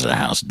owners of the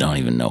house don't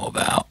even know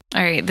about.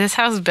 All right, this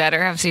house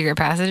better have secret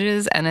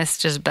passages, and this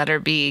just better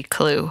be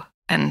Clue,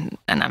 and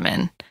I'm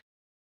in.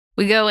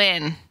 We go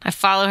in. I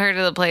follow her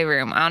to the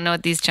playroom. I don't know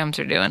what these chumps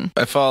are doing.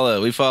 We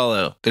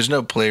follow. There's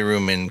no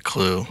playroom in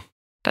Clue.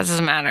 That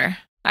doesn't matter.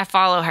 I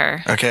follow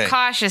her. Okay.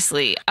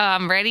 Cautiously,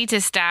 ready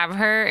to stab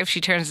her if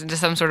she turns into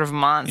some sort of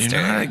monster.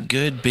 You're not a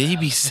good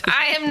babysitter.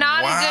 I am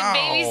not Wow. a good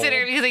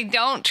babysitter because I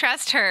don't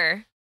trust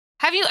her.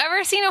 Have you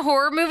ever seen a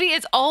horror movie?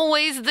 It's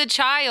always the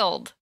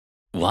child.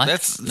 What?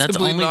 That's That's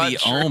simply only not the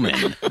true.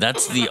 Omen.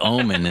 That's the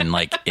Omen in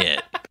like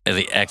It,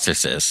 The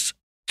Exorcist.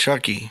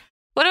 Chucky.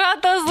 What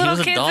about those He little was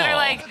a kids that are doll.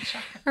 like,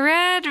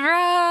 red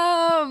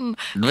rum?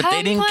 But come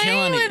they didn't play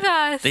kill any. with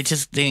us. They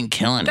didn't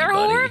kill anybody. They're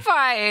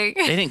horrifying.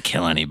 They didn't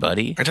kill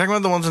anybody. Are you talking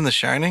about the ones in The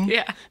Shining?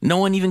 Yeah. No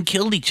one even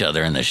killed each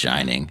other in The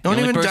Shining. No one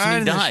the only even person died who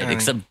in The died, Shining.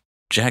 except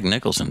Jack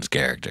Nicholson's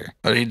character.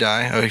 Oh, did he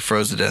die? Oh, he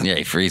froze to death. Yeah,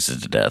 he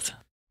freezes to death.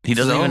 He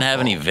doesn't His even own have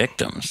any fault.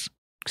 victims.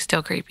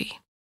 Still creepy.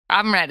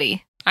 I'm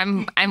ready.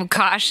 I'm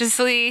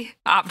cautiously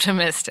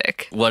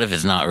optimistic. What if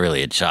it's not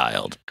really a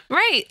child?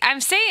 Right. I'm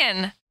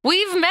saying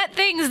we've met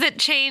things that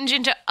change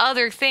into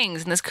other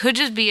things, and this could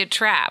just be a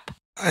trap.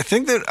 I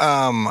think that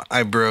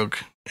I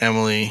broke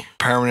Emily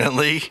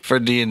permanently for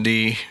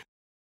D&D.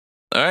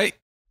 All right.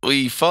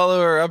 We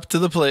follow her up to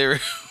the playroom.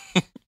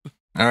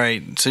 All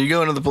right, so you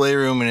go into the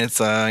playroom and it's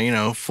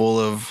full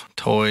of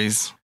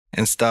toys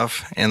and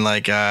stuff, and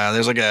like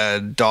there's like a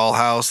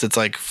dollhouse that's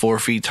like 4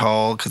 feet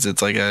tall because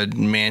it's like a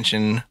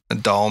mansion, a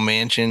doll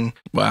mansion,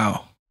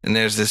 Wow. and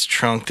there's this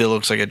trunk that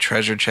looks like a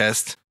treasure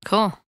chest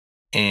Cool.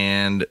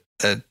 and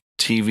a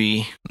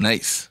TV.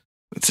 Nice.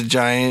 It's a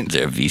giant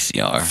Their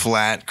VCR.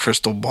 flat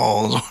crystal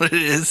ball is what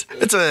it is.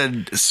 It's a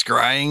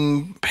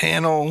scrying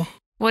panel.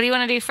 What do you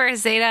want to do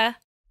first, Xeda?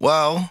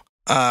 Well,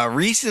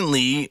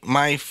 recently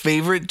my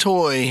favorite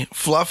toy,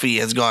 Fluffy,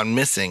 has gone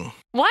missing.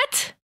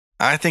 What?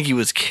 I think he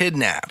was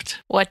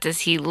kidnapped. What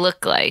does he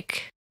look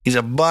like? He's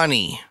a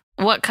bunny.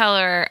 What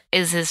color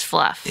is his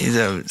fluff? He's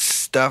a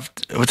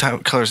stuffed. What type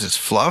of color is his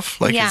fluff?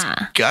 Like Yeah.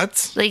 his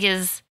guts? Like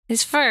his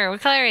fur.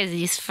 What color is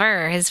his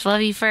fur? His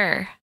fluffy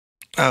fur.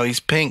 Oh, he's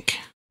pink.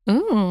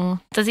 Ooh.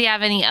 Does he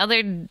have any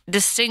other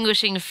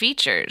distinguishing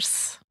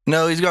features?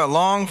 No, he's got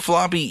long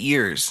floppy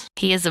ears.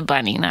 He is a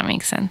bunny. That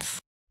makes sense.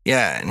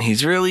 Yeah, and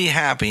he's really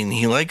happy and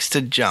he likes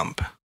to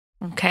jump.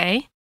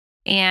 Okay.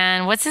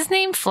 And what's his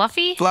name?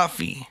 Fluffy?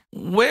 Fluffy.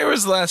 Where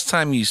was the last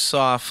time you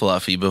saw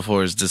Fluffy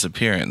before his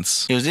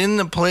disappearance? He was in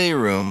the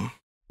playroom.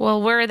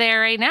 Well, we're there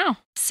right now.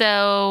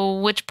 So,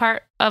 which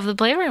part of the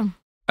playroom?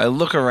 I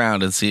look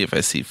around and see if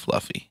I see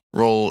Fluffy.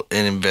 Roll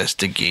an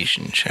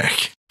investigation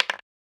check.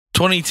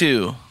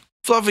 22.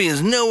 Fluffy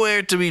is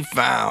nowhere to be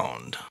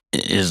found.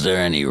 Is there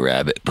any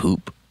rabbit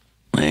poop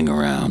laying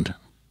around?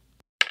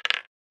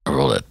 I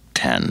rolled a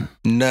 10.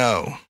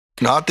 No,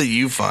 not that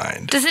you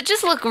find. Does it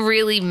just look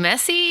really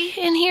messy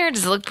in here? Or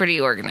does it look pretty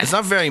organized? It's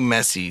not very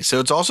messy. So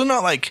it's also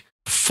not like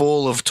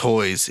full of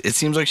toys. It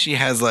seems like she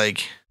has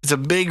like, it's a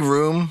big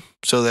room.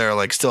 So there are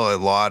like still a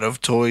lot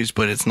of toys,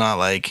 but it's not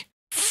like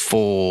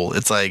full.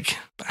 It's like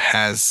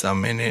has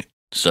some in it.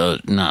 So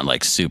not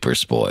like super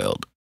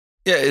spoiled.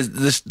 Yeah,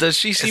 does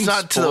she seem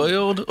not to the-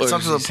 spoiled? It's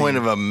not to the point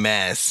of a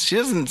mess. She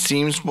doesn't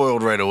seem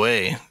spoiled right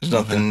away. There's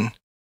nothing.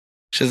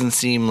 She doesn't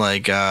seem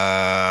like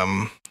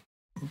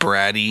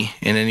bratty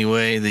in any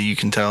way that you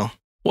can tell.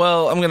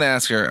 Well, I'm going to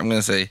ask her. I'm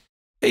going to say,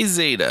 hey,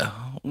 Xeda,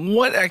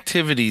 what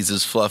activities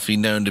is Fluffy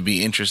known to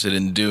be interested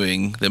in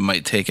doing that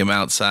might take him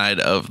outside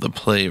of the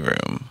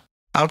playroom?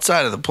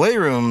 Outside of the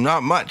playroom,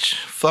 not much.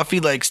 Fluffy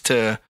likes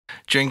to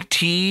drink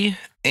tea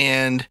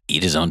and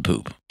Eat his own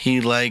poop.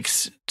 he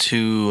likes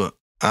to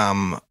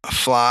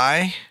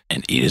fly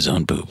And eat his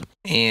own poop.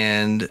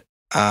 and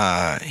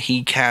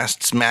he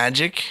casts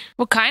magic.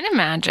 What kind of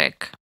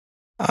magic?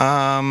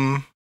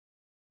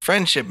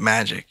 Friendship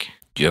magic.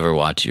 Do you ever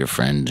watch your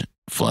friend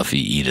Fluffy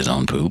eat his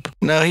own poop?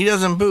 No, he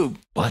doesn't poop.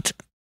 What?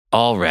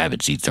 All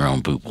rabbits eat their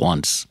own poop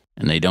once,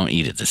 and they don't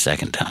eat it the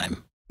second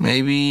time.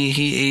 Maybe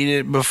he ate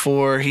it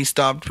before he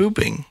stopped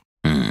pooping.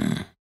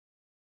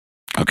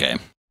 Okay.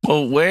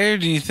 Well, where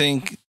do you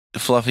think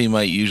Fluffy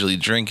might usually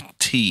drink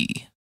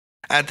tea?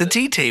 At the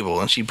tea table,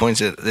 and she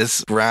points at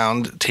this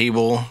round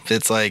table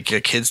that's like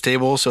a kid's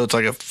table, so it's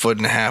like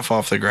 1.5 feet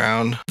off the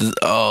ground.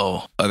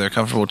 Oh, are there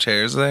comfortable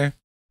chairs there?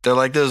 They're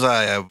like those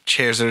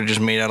chairs that are just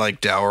made out of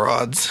like dowel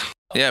rods.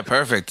 Yeah,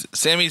 perfect.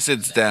 Sammy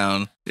sits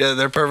down. Yeah,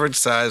 they're perfect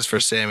size for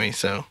Sammy,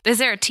 so Is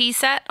there a tea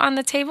set on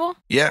the table?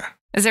 yeah.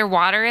 Is there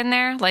water in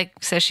there, like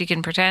so she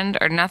can pretend,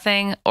 or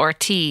nothing, or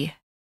tea?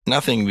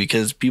 Nothing,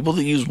 because people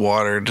that use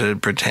water to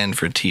pretend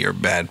for tea are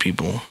bad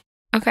people.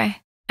 Okay.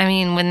 I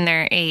mean, when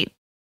they're 8,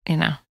 you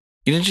know.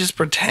 You didn't just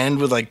pretend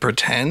with like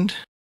pretend?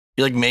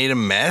 You like made a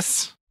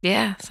mess?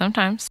 Yeah,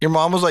 sometimes. Your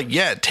mom was like,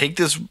 yeah, take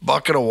this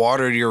bucket of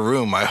water to your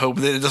room. I hope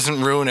that it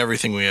doesn't ruin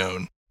everything we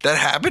own. That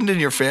happened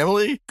in your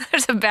family?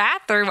 There's a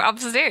bathroom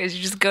upstairs.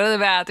 You just go to the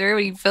bathroom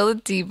and you fill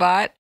the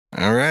teapot.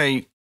 All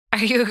right. Are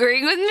you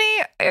agreeing with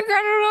me,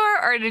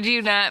 Granador, or did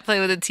you not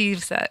play with a tea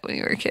set when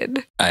you were a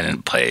kid? I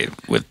didn't play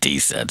with tea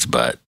sets,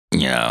 but,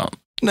 you know,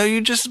 No, you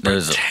just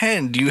There's a-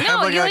 pretend. You have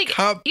like you a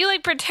cup. You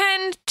like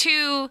pretend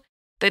to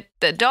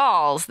the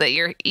dolls that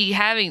you're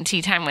having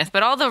tea time with,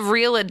 but all the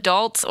real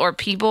adults or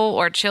people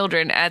or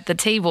children at the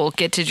table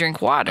get to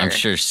drink water. I'm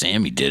sure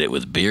Sammy did it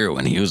with beer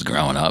when he was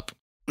growing up.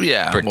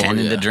 Yeah.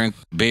 Pretending well, to drink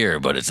beer,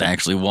 but it's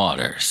actually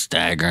water,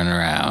 staggering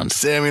around.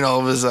 Sammy and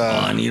all of his Oh,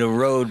 I need a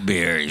road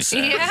beer, he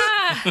said. Yeah.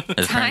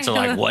 His parents are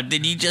like, what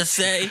did you just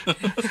say?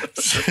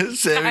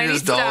 Sammy and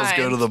his dolls Einstein.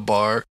 go to the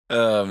bar.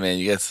 Oh man,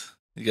 you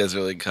guys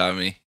really caught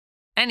me.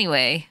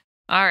 Anyway,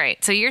 all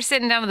right. So you're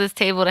sitting down at this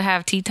table to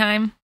have tea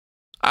time?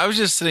 I was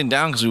just sitting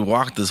down because we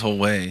walked this whole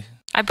way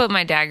I put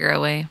my dagger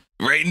away.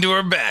 right into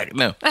her back.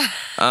 No,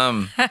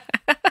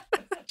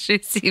 She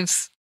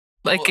seems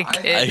like a I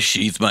kid.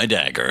 sheathed my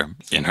dagger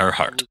in her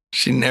heart.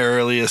 She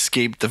narrowly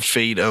escaped the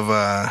fate of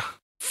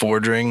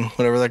Fordring,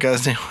 whatever that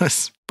guy's name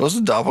was. What was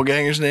the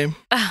doppelganger's name?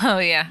 Oh,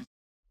 yeah.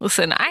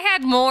 Listen, I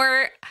had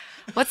more,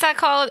 what's that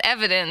called?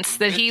 Evidence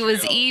that he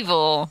was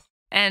evil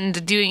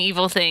and doing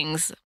evil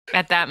things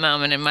at that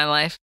moment in my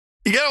life.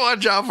 You gotta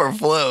watch out for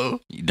Flo.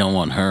 You don't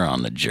want her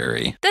on the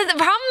jury. The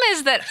problem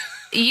is that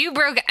you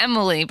broke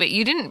Emily, but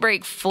you didn't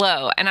break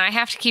Flo. And I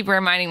have to keep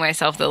reminding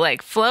myself that,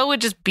 like, Flo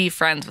would just be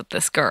friends with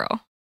this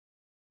girl.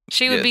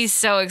 She would be Yes.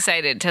 so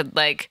excited to,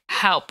 like,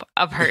 help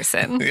a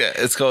person. yeah,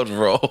 it's called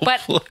role.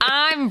 But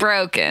I'm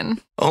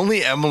broken.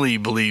 Only Emily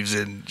believes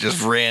in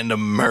just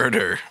random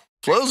murder.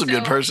 Flo's a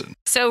good person.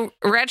 So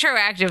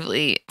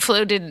retroactively,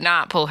 Flo did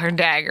not pull her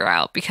dagger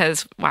out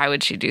because why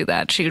would she do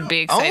that? She would be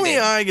excited. Only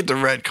I get to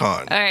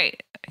retcon. All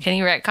right. Can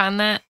you retcon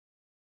that?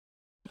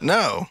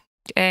 No.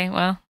 Okay,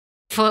 well,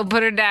 Flo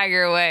put her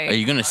dagger away. Are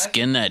you going to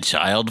skin that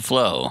child,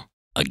 Flo?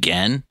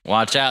 Again?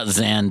 Watch out,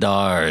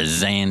 Xandar,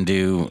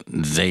 Xandu,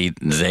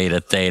 Zeta,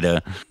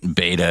 Theta,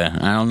 Beta.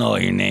 I don't know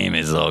what your name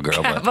is, little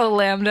girl, but Kappa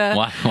Lambda.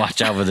 watch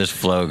out for this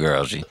Flo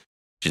girl.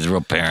 She's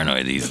real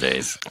paranoid these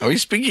days. Are we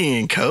speaking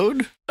in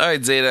code? All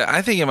right, Zeta,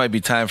 I think it might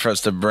be time for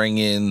us to bring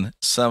in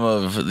some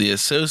of the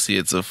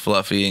associates of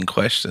Fluffy and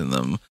question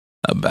them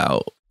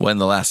about when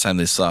the last time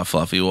they saw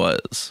Fluffy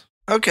was.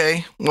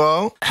 Okay.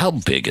 Well, How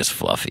big is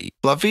Fluffy?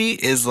 Fluffy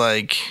is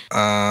like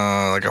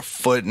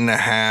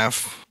 1.5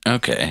 feet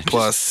Okay.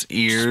 plus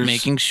ears. Just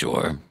making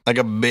sure. Like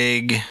a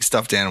big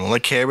stuffed animal.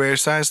 Like Care Bear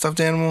size stuffed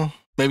animal.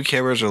 Maybe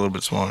Care Bears are a little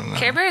bit smaller than that.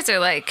 Care Bears are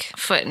like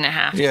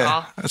 1.5 feet Yeah.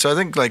 tall. So I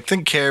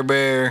think Care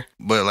Bear,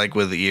 but like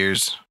with the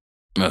ears.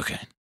 Okay.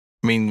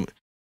 I mean,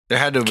 there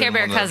had to have Care been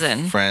Bear one of the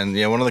cousin. friend.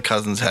 Yeah, one of the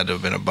cousins had to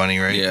have been a bunny,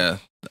 right? Yeah.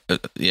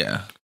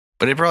 Yeah.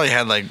 But it probably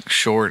had like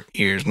short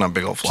ears, not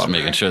big old Just floppy.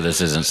 making sure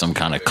this isn't some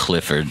kind of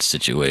Clifford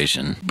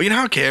situation. But you know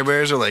how Care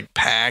Bears are like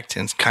packed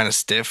and kind of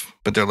stiff,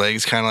 but their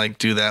legs kind of like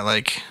do that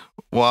like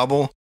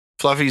wobble?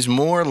 Fluffy's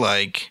more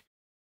like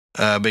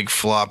a big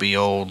floppy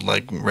old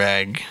like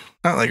rag,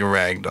 not like a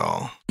rag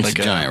doll. It's Like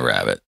a giant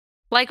rabbit.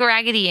 Like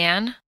Raggedy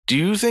Ann. Do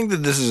you think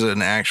that this is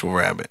an actual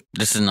rabbit?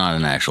 This is not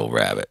an actual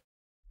rabbit.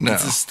 No.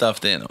 It's a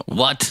stuffed animal.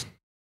 What?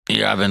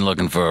 Yeah, I've been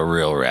looking for a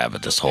real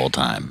rabbit this whole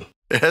time.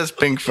 It has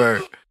pink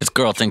fur. This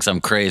girl thinks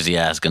I'm crazy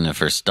asking if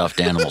her stuffed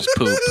animals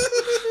poop.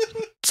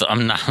 So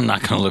I'm not going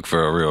to look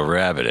for a real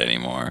rabbit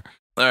anymore.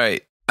 All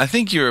right. I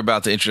think you're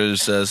about to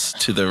introduce us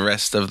to the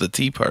rest of the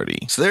tea party.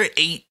 So there are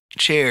 8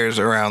 chairs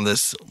around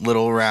this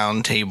little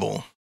round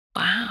table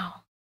Wow.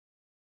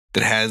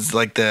 that has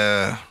like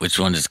the Which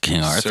one does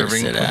King Arthur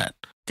Serving sit point. at?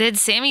 Did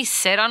Sammy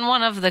sit on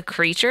one of the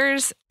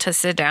creatures to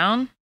sit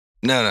down?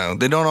 no,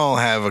 they don't all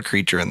have a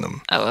creature in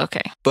them. Oh,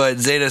 okay. But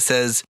Zeta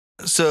says,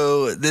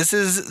 so this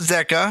is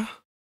Zeka.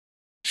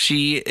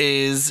 She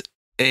is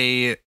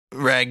a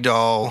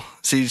ragdoll.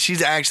 See,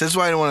 she's actually, that's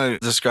why I don't want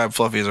to describe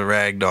Fluffy as a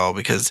ragdoll,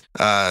 because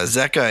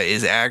Zeka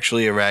is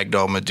actually a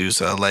ragdoll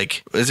Medusa.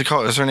 Like, is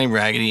her name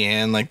Raggedy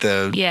Ann? Like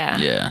Yeah.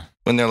 Yeah.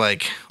 when they're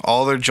like,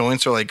 all their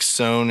joints are like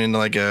sewn into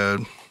like a,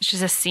 It's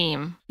just a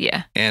seam.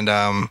 Yeah.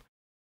 and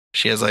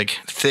she has like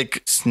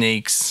thick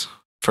snakes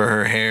for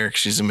her hair 'cause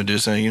she's a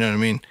Medusa, you know what I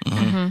mean?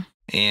 Mm-hmm.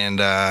 And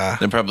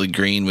They're probably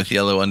green with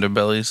yellow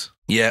underbellies.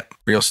 yeah,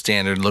 real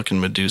standard looking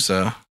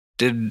Medusa.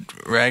 Did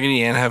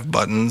Raggedy Ann have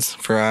buttons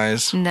for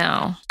eyes?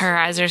 No, her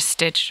eyes are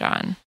stitched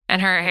on, and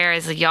her hair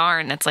is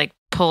yarn that's like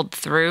pulled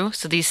through.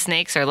 So these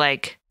snakes are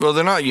like, Well,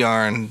 they're not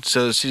yarn,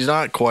 so she's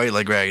not quite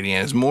like Raggedy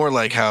Ann. It's more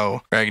like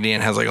how Raggedy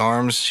Ann has like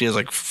arms. She has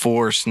like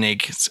 4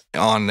 snakes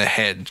on the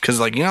head. Because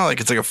like, you know, like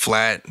it's like a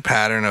flat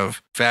pattern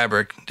of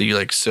fabric that you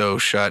like sew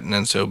shut and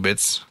then sew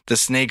bits. The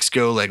snakes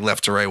go like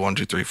left to right, 1,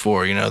 2, 3,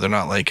 4. You know, they're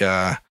not like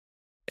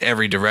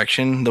every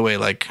direction the way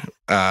like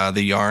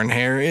the yarn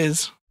hair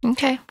is.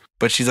 okay.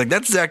 But she's like,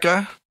 that's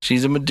Zeka.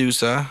 She's a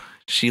Medusa.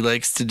 She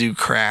likes to do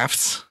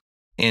crafts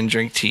and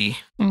drink tea.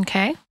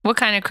 Okay. What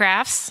kind of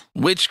crafts?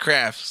 Which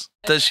crafts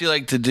does she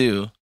like to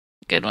do?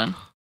 Good one.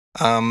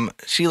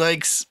 She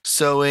likes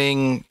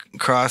sewing,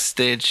 cross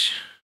stitch,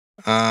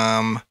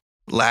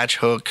 latch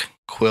hook,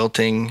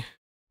 quilting,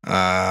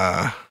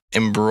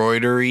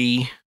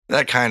 embroidery,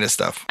 that kind of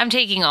stuff. I'm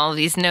taking all of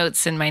these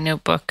notes in my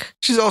notebook.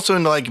 She's also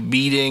into like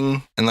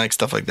beading and like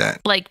stuff like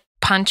that. Like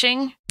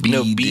punching.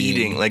 No,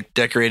 beading, like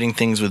decorating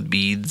things with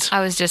beads.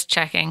 I was just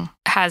checking.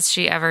 Has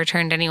she ever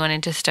turned anyone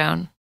into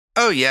stone?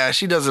 Oh yeah,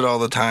 she does it all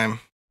the time.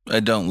 I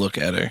don't look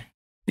at her.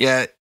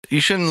 Yeah, you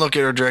shouldn't look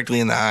at her directly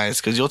in the eyes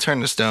because you'll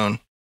turn to stone.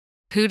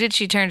 Who did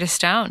she turn to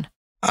stone?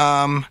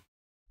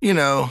 You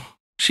know,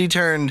 she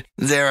turned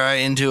Zara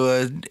into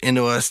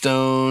a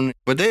stone,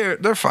 but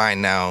they're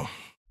fine now.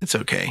 It's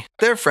okay.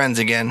 They're friends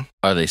again.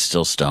 Are they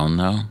still stone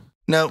though?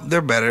 No,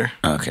 they're better.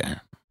 Okay.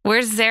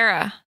 Where's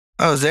Zara?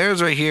 Oh,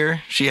 Zara's right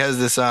here. She has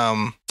this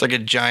it's like a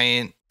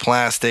giant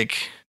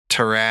plastic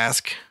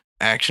Tarask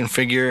action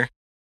figure.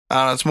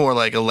 It's more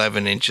like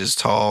 11 inches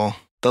tall.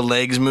 The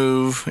legs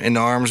move and the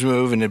arms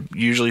move, and it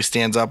usually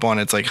stands up on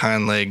its like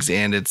hind legs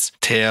and its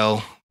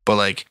tail. But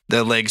like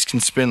the legs can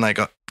spin like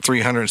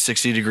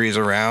 360 degrees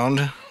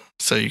around,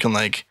 so you can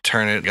like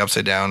turn it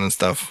upside down and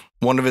stuff.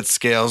 One of its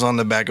scales on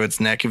the back of its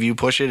neck, if you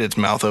push it, its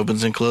mouth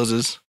opens and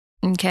closes.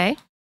 Okay.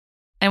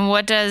 And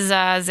what does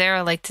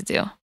Zara like to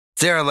do?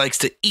 Zara likes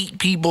to eat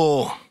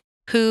people,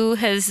 Who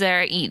has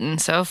Zara eaten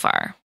so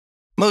far?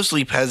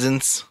 mostly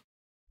peasants.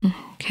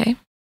 Okay.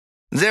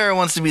 Zara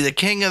wants to be the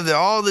king of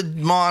all the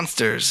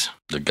monsters.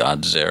 The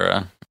god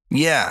Zera.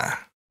 Yeah.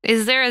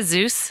 Is there a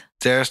Zeus?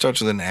 Zara starts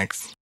with an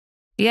X.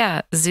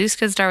 Yeah, Zeus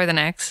could start with an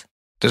X.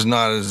 There's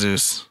not a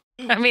Zeus.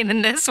 I mean,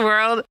 in this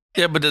world,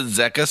 Yeah, but does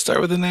Zeka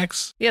start with an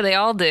X? yeah, they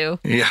all do.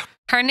 Yeah.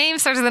 Her name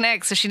starts with an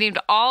X, so she named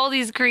all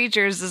these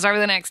creatures to start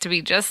with an X to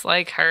be just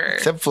like her.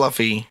 Except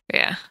Fluffy.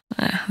 Yeah,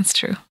 that's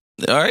true.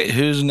 All right,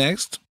 who's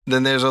next?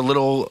 Then there's a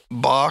little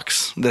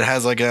box that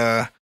has like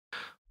a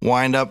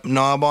wind up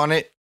knob on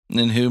it.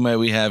 And who might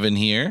we have in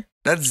here?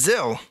 That's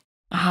Zill.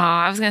 Oh,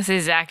 I was going to say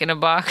Zach in a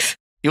box.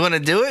 You want to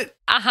do it?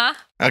 Uh-huh.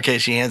 Okay,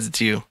 she hands it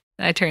to you.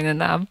 I turn the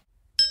knob.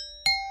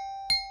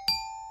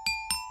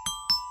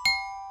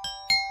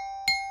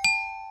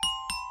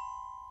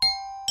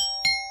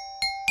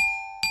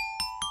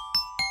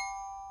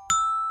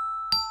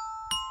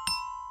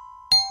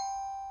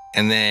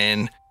 And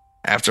then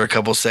after a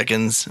couple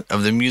seconds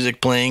of the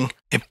music playing,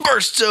 it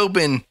bursts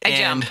open. I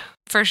and jump,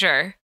 for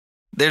sure.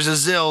 there's a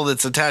Zill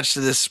that's attached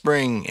to this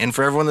spring. And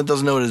for everyone that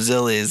doesn't know what a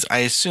Zill is, I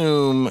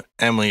assume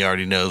Emily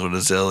already knows what a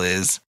Zill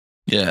is.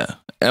 Yeah.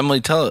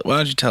 Emily, why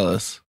don't you tell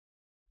us?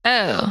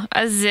 Oh,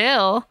 a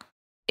Zill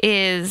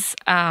is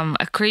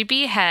a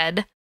creepy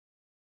head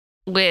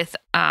with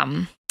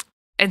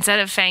instead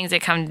of fangs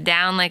that come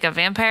down like a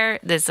vampire,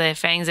 there's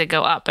fangs that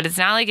go up, but it's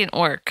not like an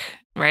orc,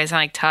 right? It's not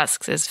like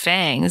tusks, it's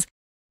fangs.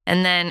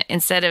 And then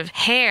instead of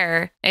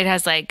hair, it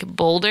has like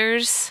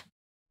boulders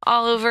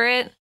all over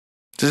it.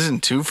 This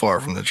isn't too far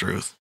from the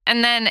truth.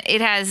 And then it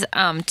has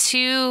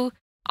 2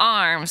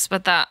 arms,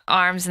 but the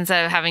arms,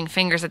 instead of having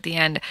fingers at the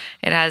end,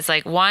 it has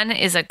like one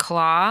is a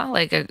claw,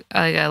 like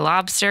a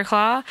lobster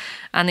claw,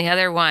 and the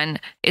other one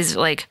is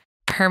like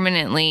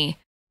permanently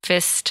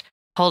fist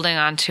holding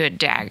onto a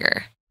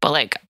dagger, but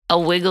like a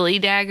wiggly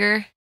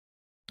dagger.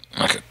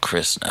 Like a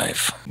Chris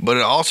knife. But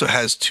it also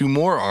has 2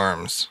 more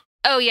arms.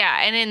 Oh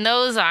yeah, and in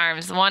those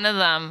arms, one of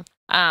them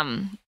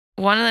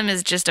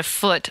is just a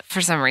foot for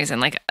some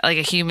reason, like a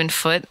human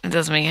foot. It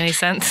doesn't make any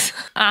sense.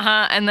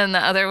 And then the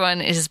other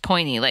one is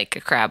pointy, like a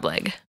crab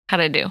leg.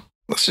 How'd I do?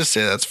 Let's just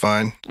say that's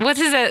fine. What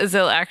is that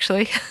Zill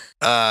actually?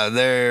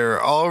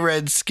 They're all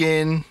red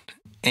skin,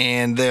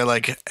 and they're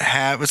like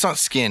it's not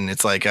skin,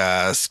 it's like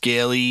a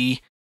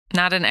scaly,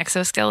 Not an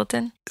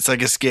exoskeleton? it's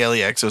like a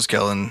scaly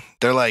exoskeleton.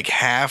 They're like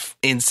half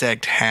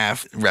insect,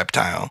 half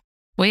reptile.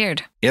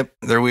 Weird. Yep,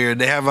 they're weird.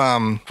 They have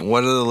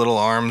what are the little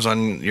arms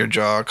on your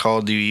jaw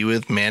called? Do you eat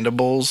with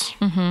mandibles?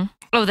 Mm-hmm.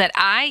 Oh, that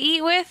I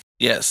eat with?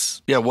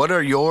 Yes. Yeah, what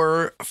are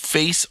your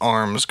face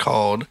arms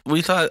called?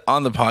 We thought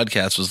on the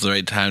podcast was the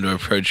right time to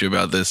approach you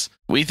about this.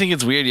 We think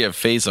it's weird you have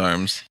face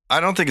arms. I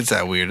don't think it's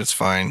that weird. It's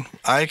fine.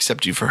 I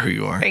accept you for who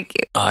you are. Thank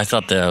you. Oh, I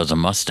thought that was a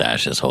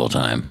mustache this whole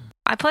time.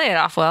 I play it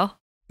off well.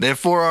 They have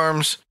 4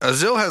 arms.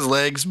 Azil has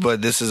legs,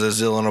 but this is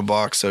Azil in a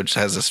box, so it just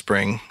has a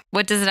spring.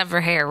 What does it have for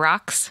hair?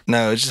 Rocks?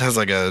 No, it just has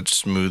like a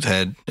smooth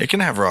head. It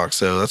can have rocks,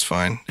 though. That's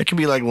fine. It can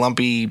be like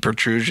lumpy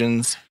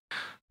protrusions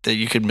that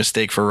you could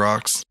mistake for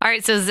rocks. All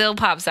right, so Zill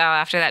pops out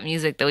after that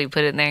music that we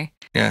put in there.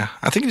 Yeah,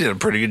 I think you did a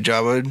pretty good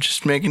job of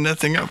just making that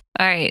thing up.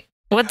 All right.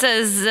 What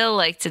does Zill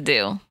like to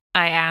do?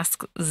 I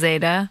ask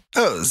Xeda.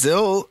 Oh,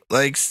 Zil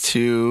likes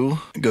to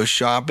go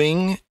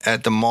shopping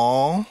at the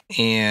mall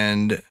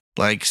and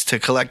likes to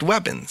collect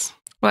weapons.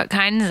 What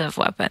kinds of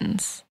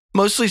weapons?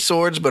 Mostly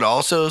swords, but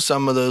also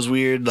some of those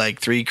weird,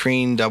 like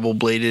 3-creen,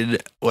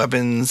 double-bladed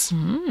weapons.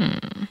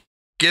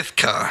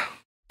 Githka.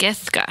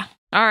 Githka.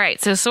 All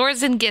right, so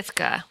swords and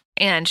Githka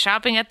and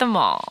shopping at the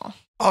mall.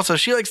 Also,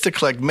 she likes to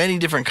collect many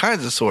different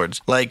kinds of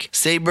swords, like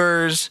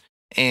sabers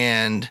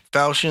and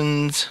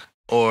falchions,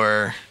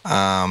 or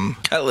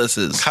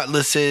cutlasses,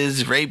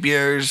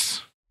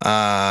 rapiers,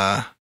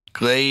 gladiuses,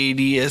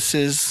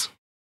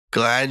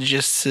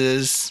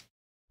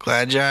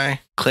 glagi,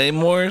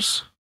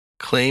 claymores.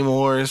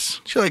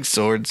 She likes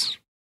swords.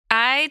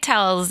 I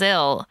tell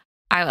Zill,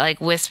 I like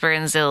whisper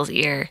in Zill's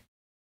ear,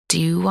 do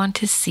you want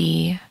to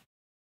see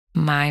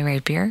my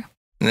rapier?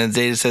 And then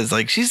Xeda says,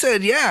 like, she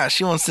said, yeah,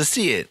 she wants to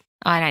see it.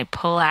 And I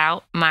pull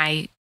out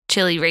my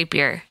chili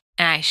rapier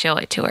and I show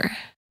it to her.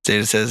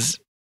 Xeda says,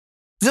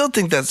 Zill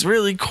think that's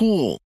really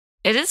cool.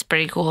 It is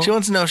pretty cool. She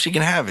wants to know if she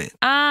can have it.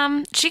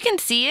 She can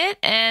see it,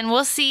 and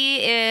we'll see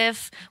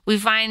if we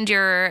find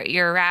your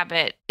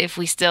rabbit, if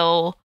we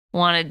still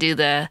want to do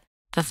the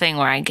thing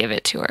where I give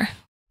it to her.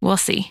 We'll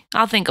see.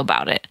 I'll think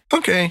about it.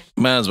 Okay.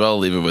 Might as well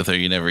leave it with her.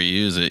 You never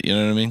use it. You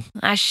know what I mean?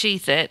 I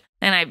sheath it,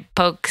 and I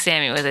poke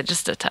Sammy with it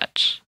just a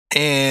touch.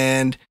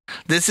 And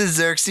this is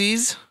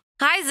Xerxes.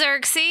 Hi,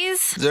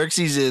 Xerxes.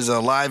 Xerxes is a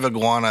live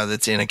iguana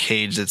that's in a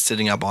cage that's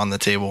sitting up on the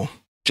table,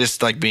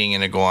 just like being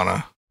an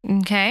iguana.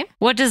 Okay.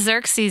 What does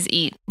Xerxes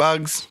eat?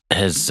 Bugs.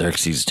 Has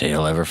Xerxes'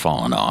 tail ever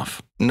fallen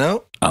off?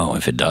 No. Oh,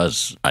 if it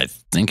does, I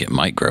think it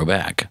might grow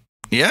back.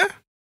 Yeah?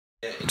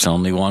 It's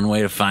only one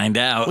way to find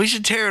out. We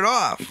should tear it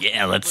off.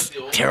 Yeah, let's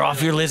tear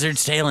off your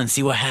lizard's tail and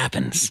see what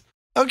happens.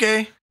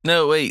 Okay.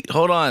 No, wait.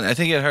 Hold on. I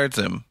think it hurts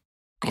him.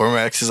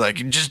 Cormax is like,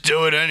 just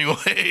do it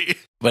anyway.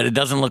 But it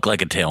doesn't look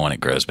like a tail when it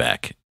grows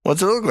back.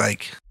 What's it look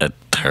like? A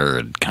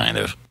turd, kind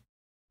of.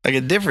 Like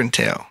a different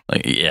tail.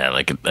 Like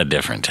a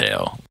different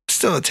tail,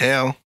 Still a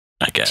tail.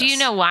 I guess. Do you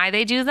know why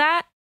they do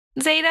that,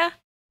 Xeda?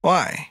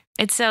 Why?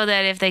 It's so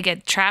that if they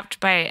get trapped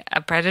by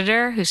a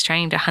predator who's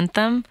trying to hunt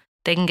them,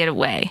 they can get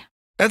away.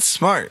 That's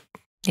smart.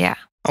 Yeah.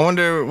 I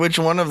wonder which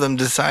one of them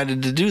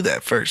decided to do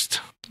that first.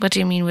 What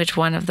do you mean, which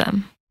one of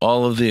them?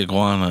 All of the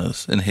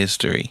iguanas in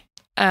history.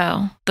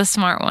 Oh, the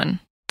smart one.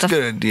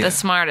 Good idea. The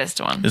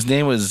smartest one. His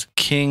name was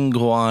King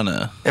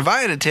Guana. If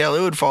I had a tail,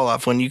 it would fall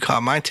off when you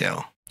caught my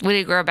tail. Would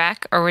it grow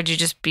back, or would you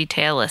just be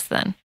tailless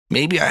then?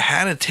 Maybe I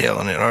had a tail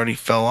and it already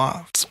fell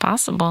off. It's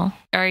possible.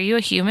 Are you a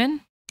human?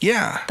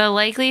 Yeah. The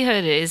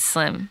likelihood is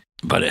slim.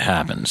 But it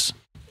happens.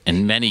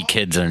 And many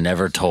kids are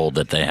never told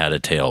that they had a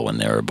tail when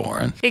they were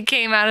born. It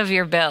came out of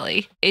your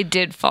belly. It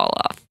did fall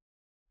off.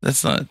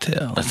 That's not a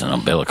tail. That's an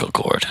umbilical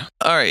cord.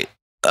 All right.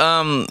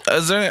 Are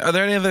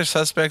there any other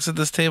suspects at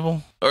this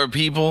table? Or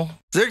people?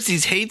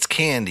 Xerxes hates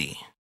candy.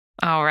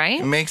 All It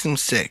right. makes him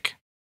sick.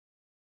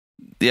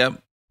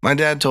 Yep. My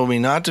dad told me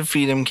not to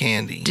feed him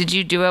candy. Did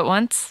you do it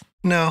once?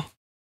 No.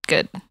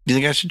 Good. Do you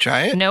think I should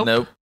try it? Nope.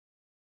 Nope.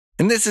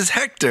 And this is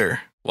Hector.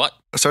 What?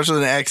 It starts with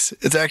an X.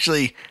 It's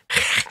actually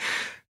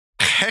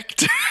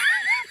Hector.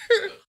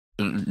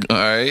 All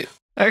right.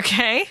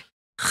 Okay.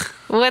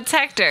 What's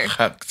Hector?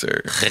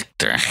 Hector.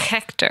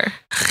 Hector.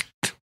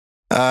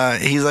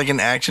 He's like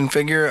an action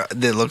figure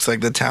that looks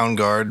like the town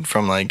guard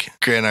from like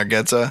Grand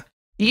Argueta.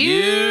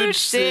 Huge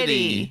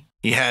city.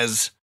 He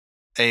has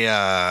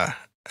a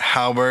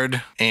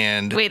halberd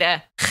and Wait,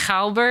 a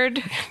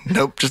halberd?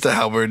 nope, just a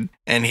halberd.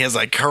 And he has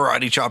like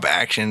karate chop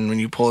action when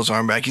you pull his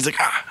arm back. He's like,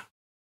 ah.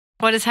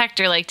 What does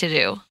Hector like to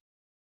do?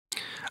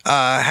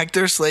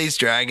 Hector slays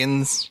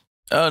dragons.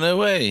 Oh, no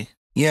way.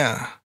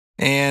 Yeah.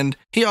 And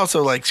he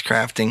also likes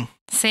crafting.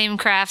 Same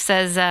crafts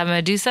as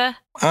Medusa?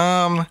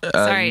 Zeka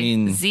Sorry, I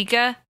mean,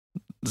 Zika?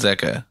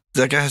 Zeka.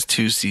 has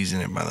 2 C's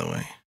in it, by the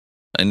way.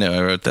 I know.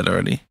 I wrote that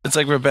already. It's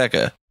like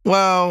Rebecca.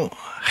 Well,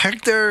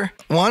 Hector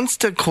wants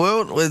to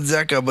quilt with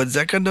Zeka, but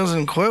Zeka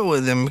doesn't quilt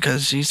with him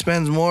because she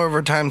spends more of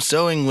her time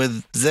sewing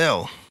with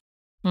Zill.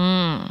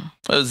 Mm.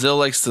 Oh, Zill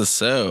likes to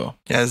sew.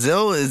 Yeah,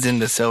 Zill is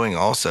into sewing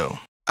also.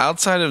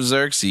 Outside of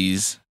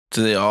Xerxes,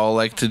 do they all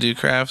like to do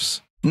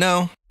crafts?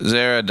 No,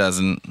 Zara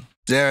doesn't.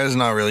 Zara's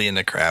not really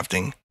into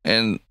crafting.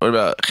 And what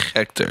about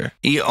Hector?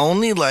 He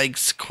only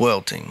likes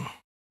quilting.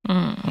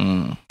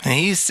 Mm. And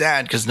he's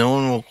sad because no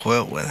one will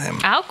quilt with him.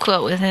 I'll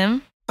quilt with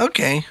him.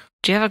 Okay.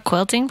 Do you have a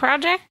quilting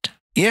project?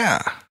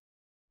 Yeah.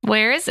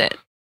 Where is it?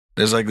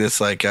 There's like this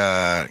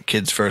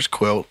kid's first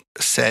quilt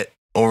set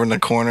over in the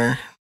corner.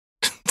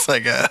 It's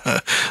like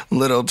a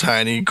little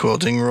tiny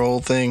quilting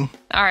roll thing.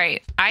 All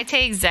right. I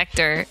take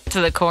Xector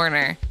to the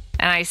corner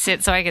and I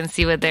sit so I can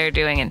see what they're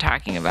doing and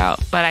talking about.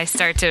 But I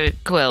start to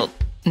quilt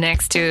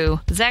next to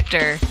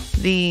Xector,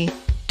 the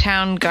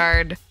town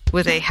guard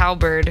with a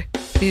halberd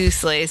who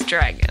slays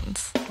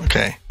dragons.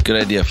 Okay.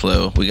 Good idea,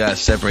 Flo. We gotta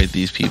separate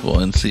these people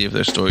and see if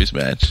their stories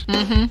match.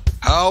 Mm-hmm.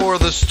 How are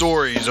the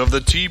stories of the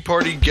Tea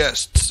Party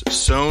guests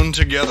sewn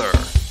together?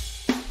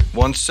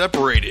 Once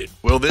separated,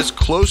 will this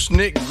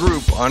close-knit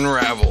group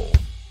unravel?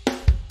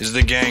 Is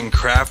the gang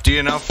crafty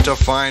enough to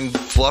find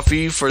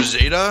Fluffy for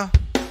Xeda?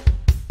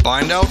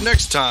 Find out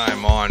next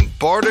time on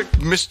Bardic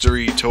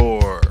Mystery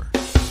Tour.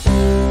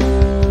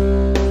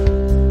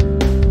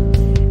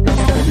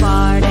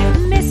 Bardic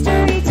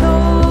Mystery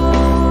Tour.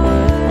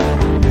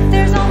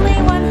 There's only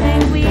one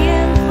thing we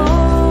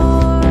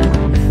implore.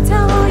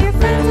 Tell all your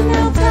friends and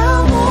they'll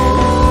tell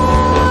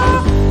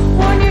more.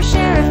 Warn your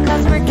sheriff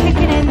 'cause we're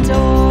kicking in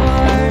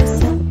doors.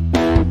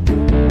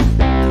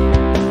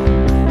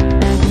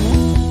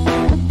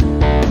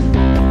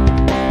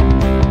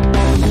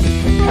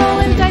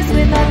 Rolling dice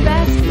with our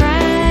best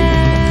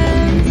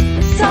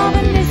friends.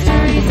 Solving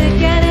mysteries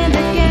again and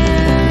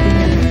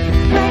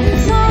again. Writing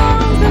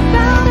songs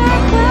about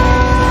our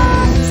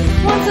quests.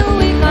 Once a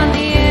week on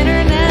the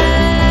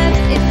internet.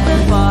 It's the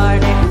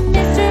Bardic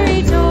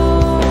Mystery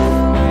Tour.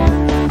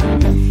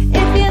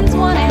 If yins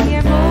wanna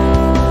hear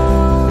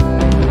more,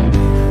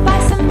 buy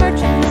some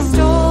merch in the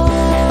store.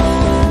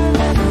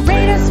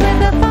 Rate us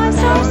with a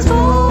 5-star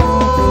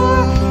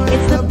score.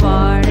 It's the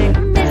Bardic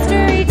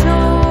Mystery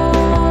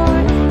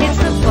Tour. It's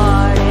the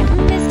Bardic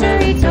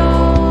Mystery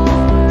Tour.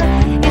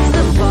 It's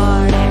the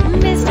Bardic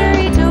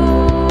Mystery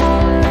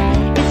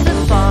Tour. It's the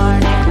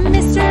Bardic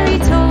Mystery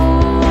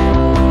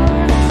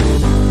Tour.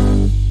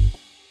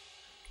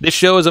 This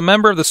show is a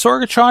member of the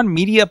Sorgatron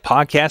Media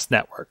Podcast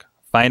Network.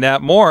 Find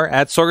out more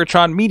at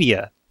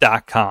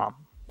sorgatronmedia.com.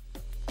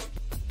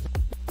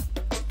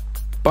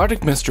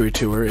 Bardic Mystery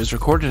Tour is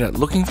recorded at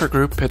Looking for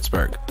Group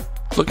Pittsburgh.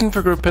 Looking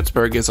for Group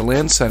Pittsburgh is a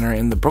land center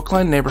in the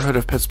Brookline neighborhood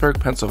of Pittsburgh,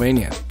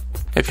 Pennsylvania.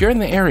 If you're in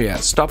the area,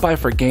 stop by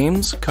for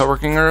games,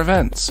 co-working, or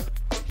events.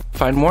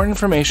 Find more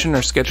information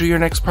or schedule your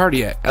next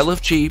party at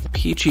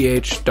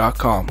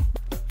lfgpgh.com.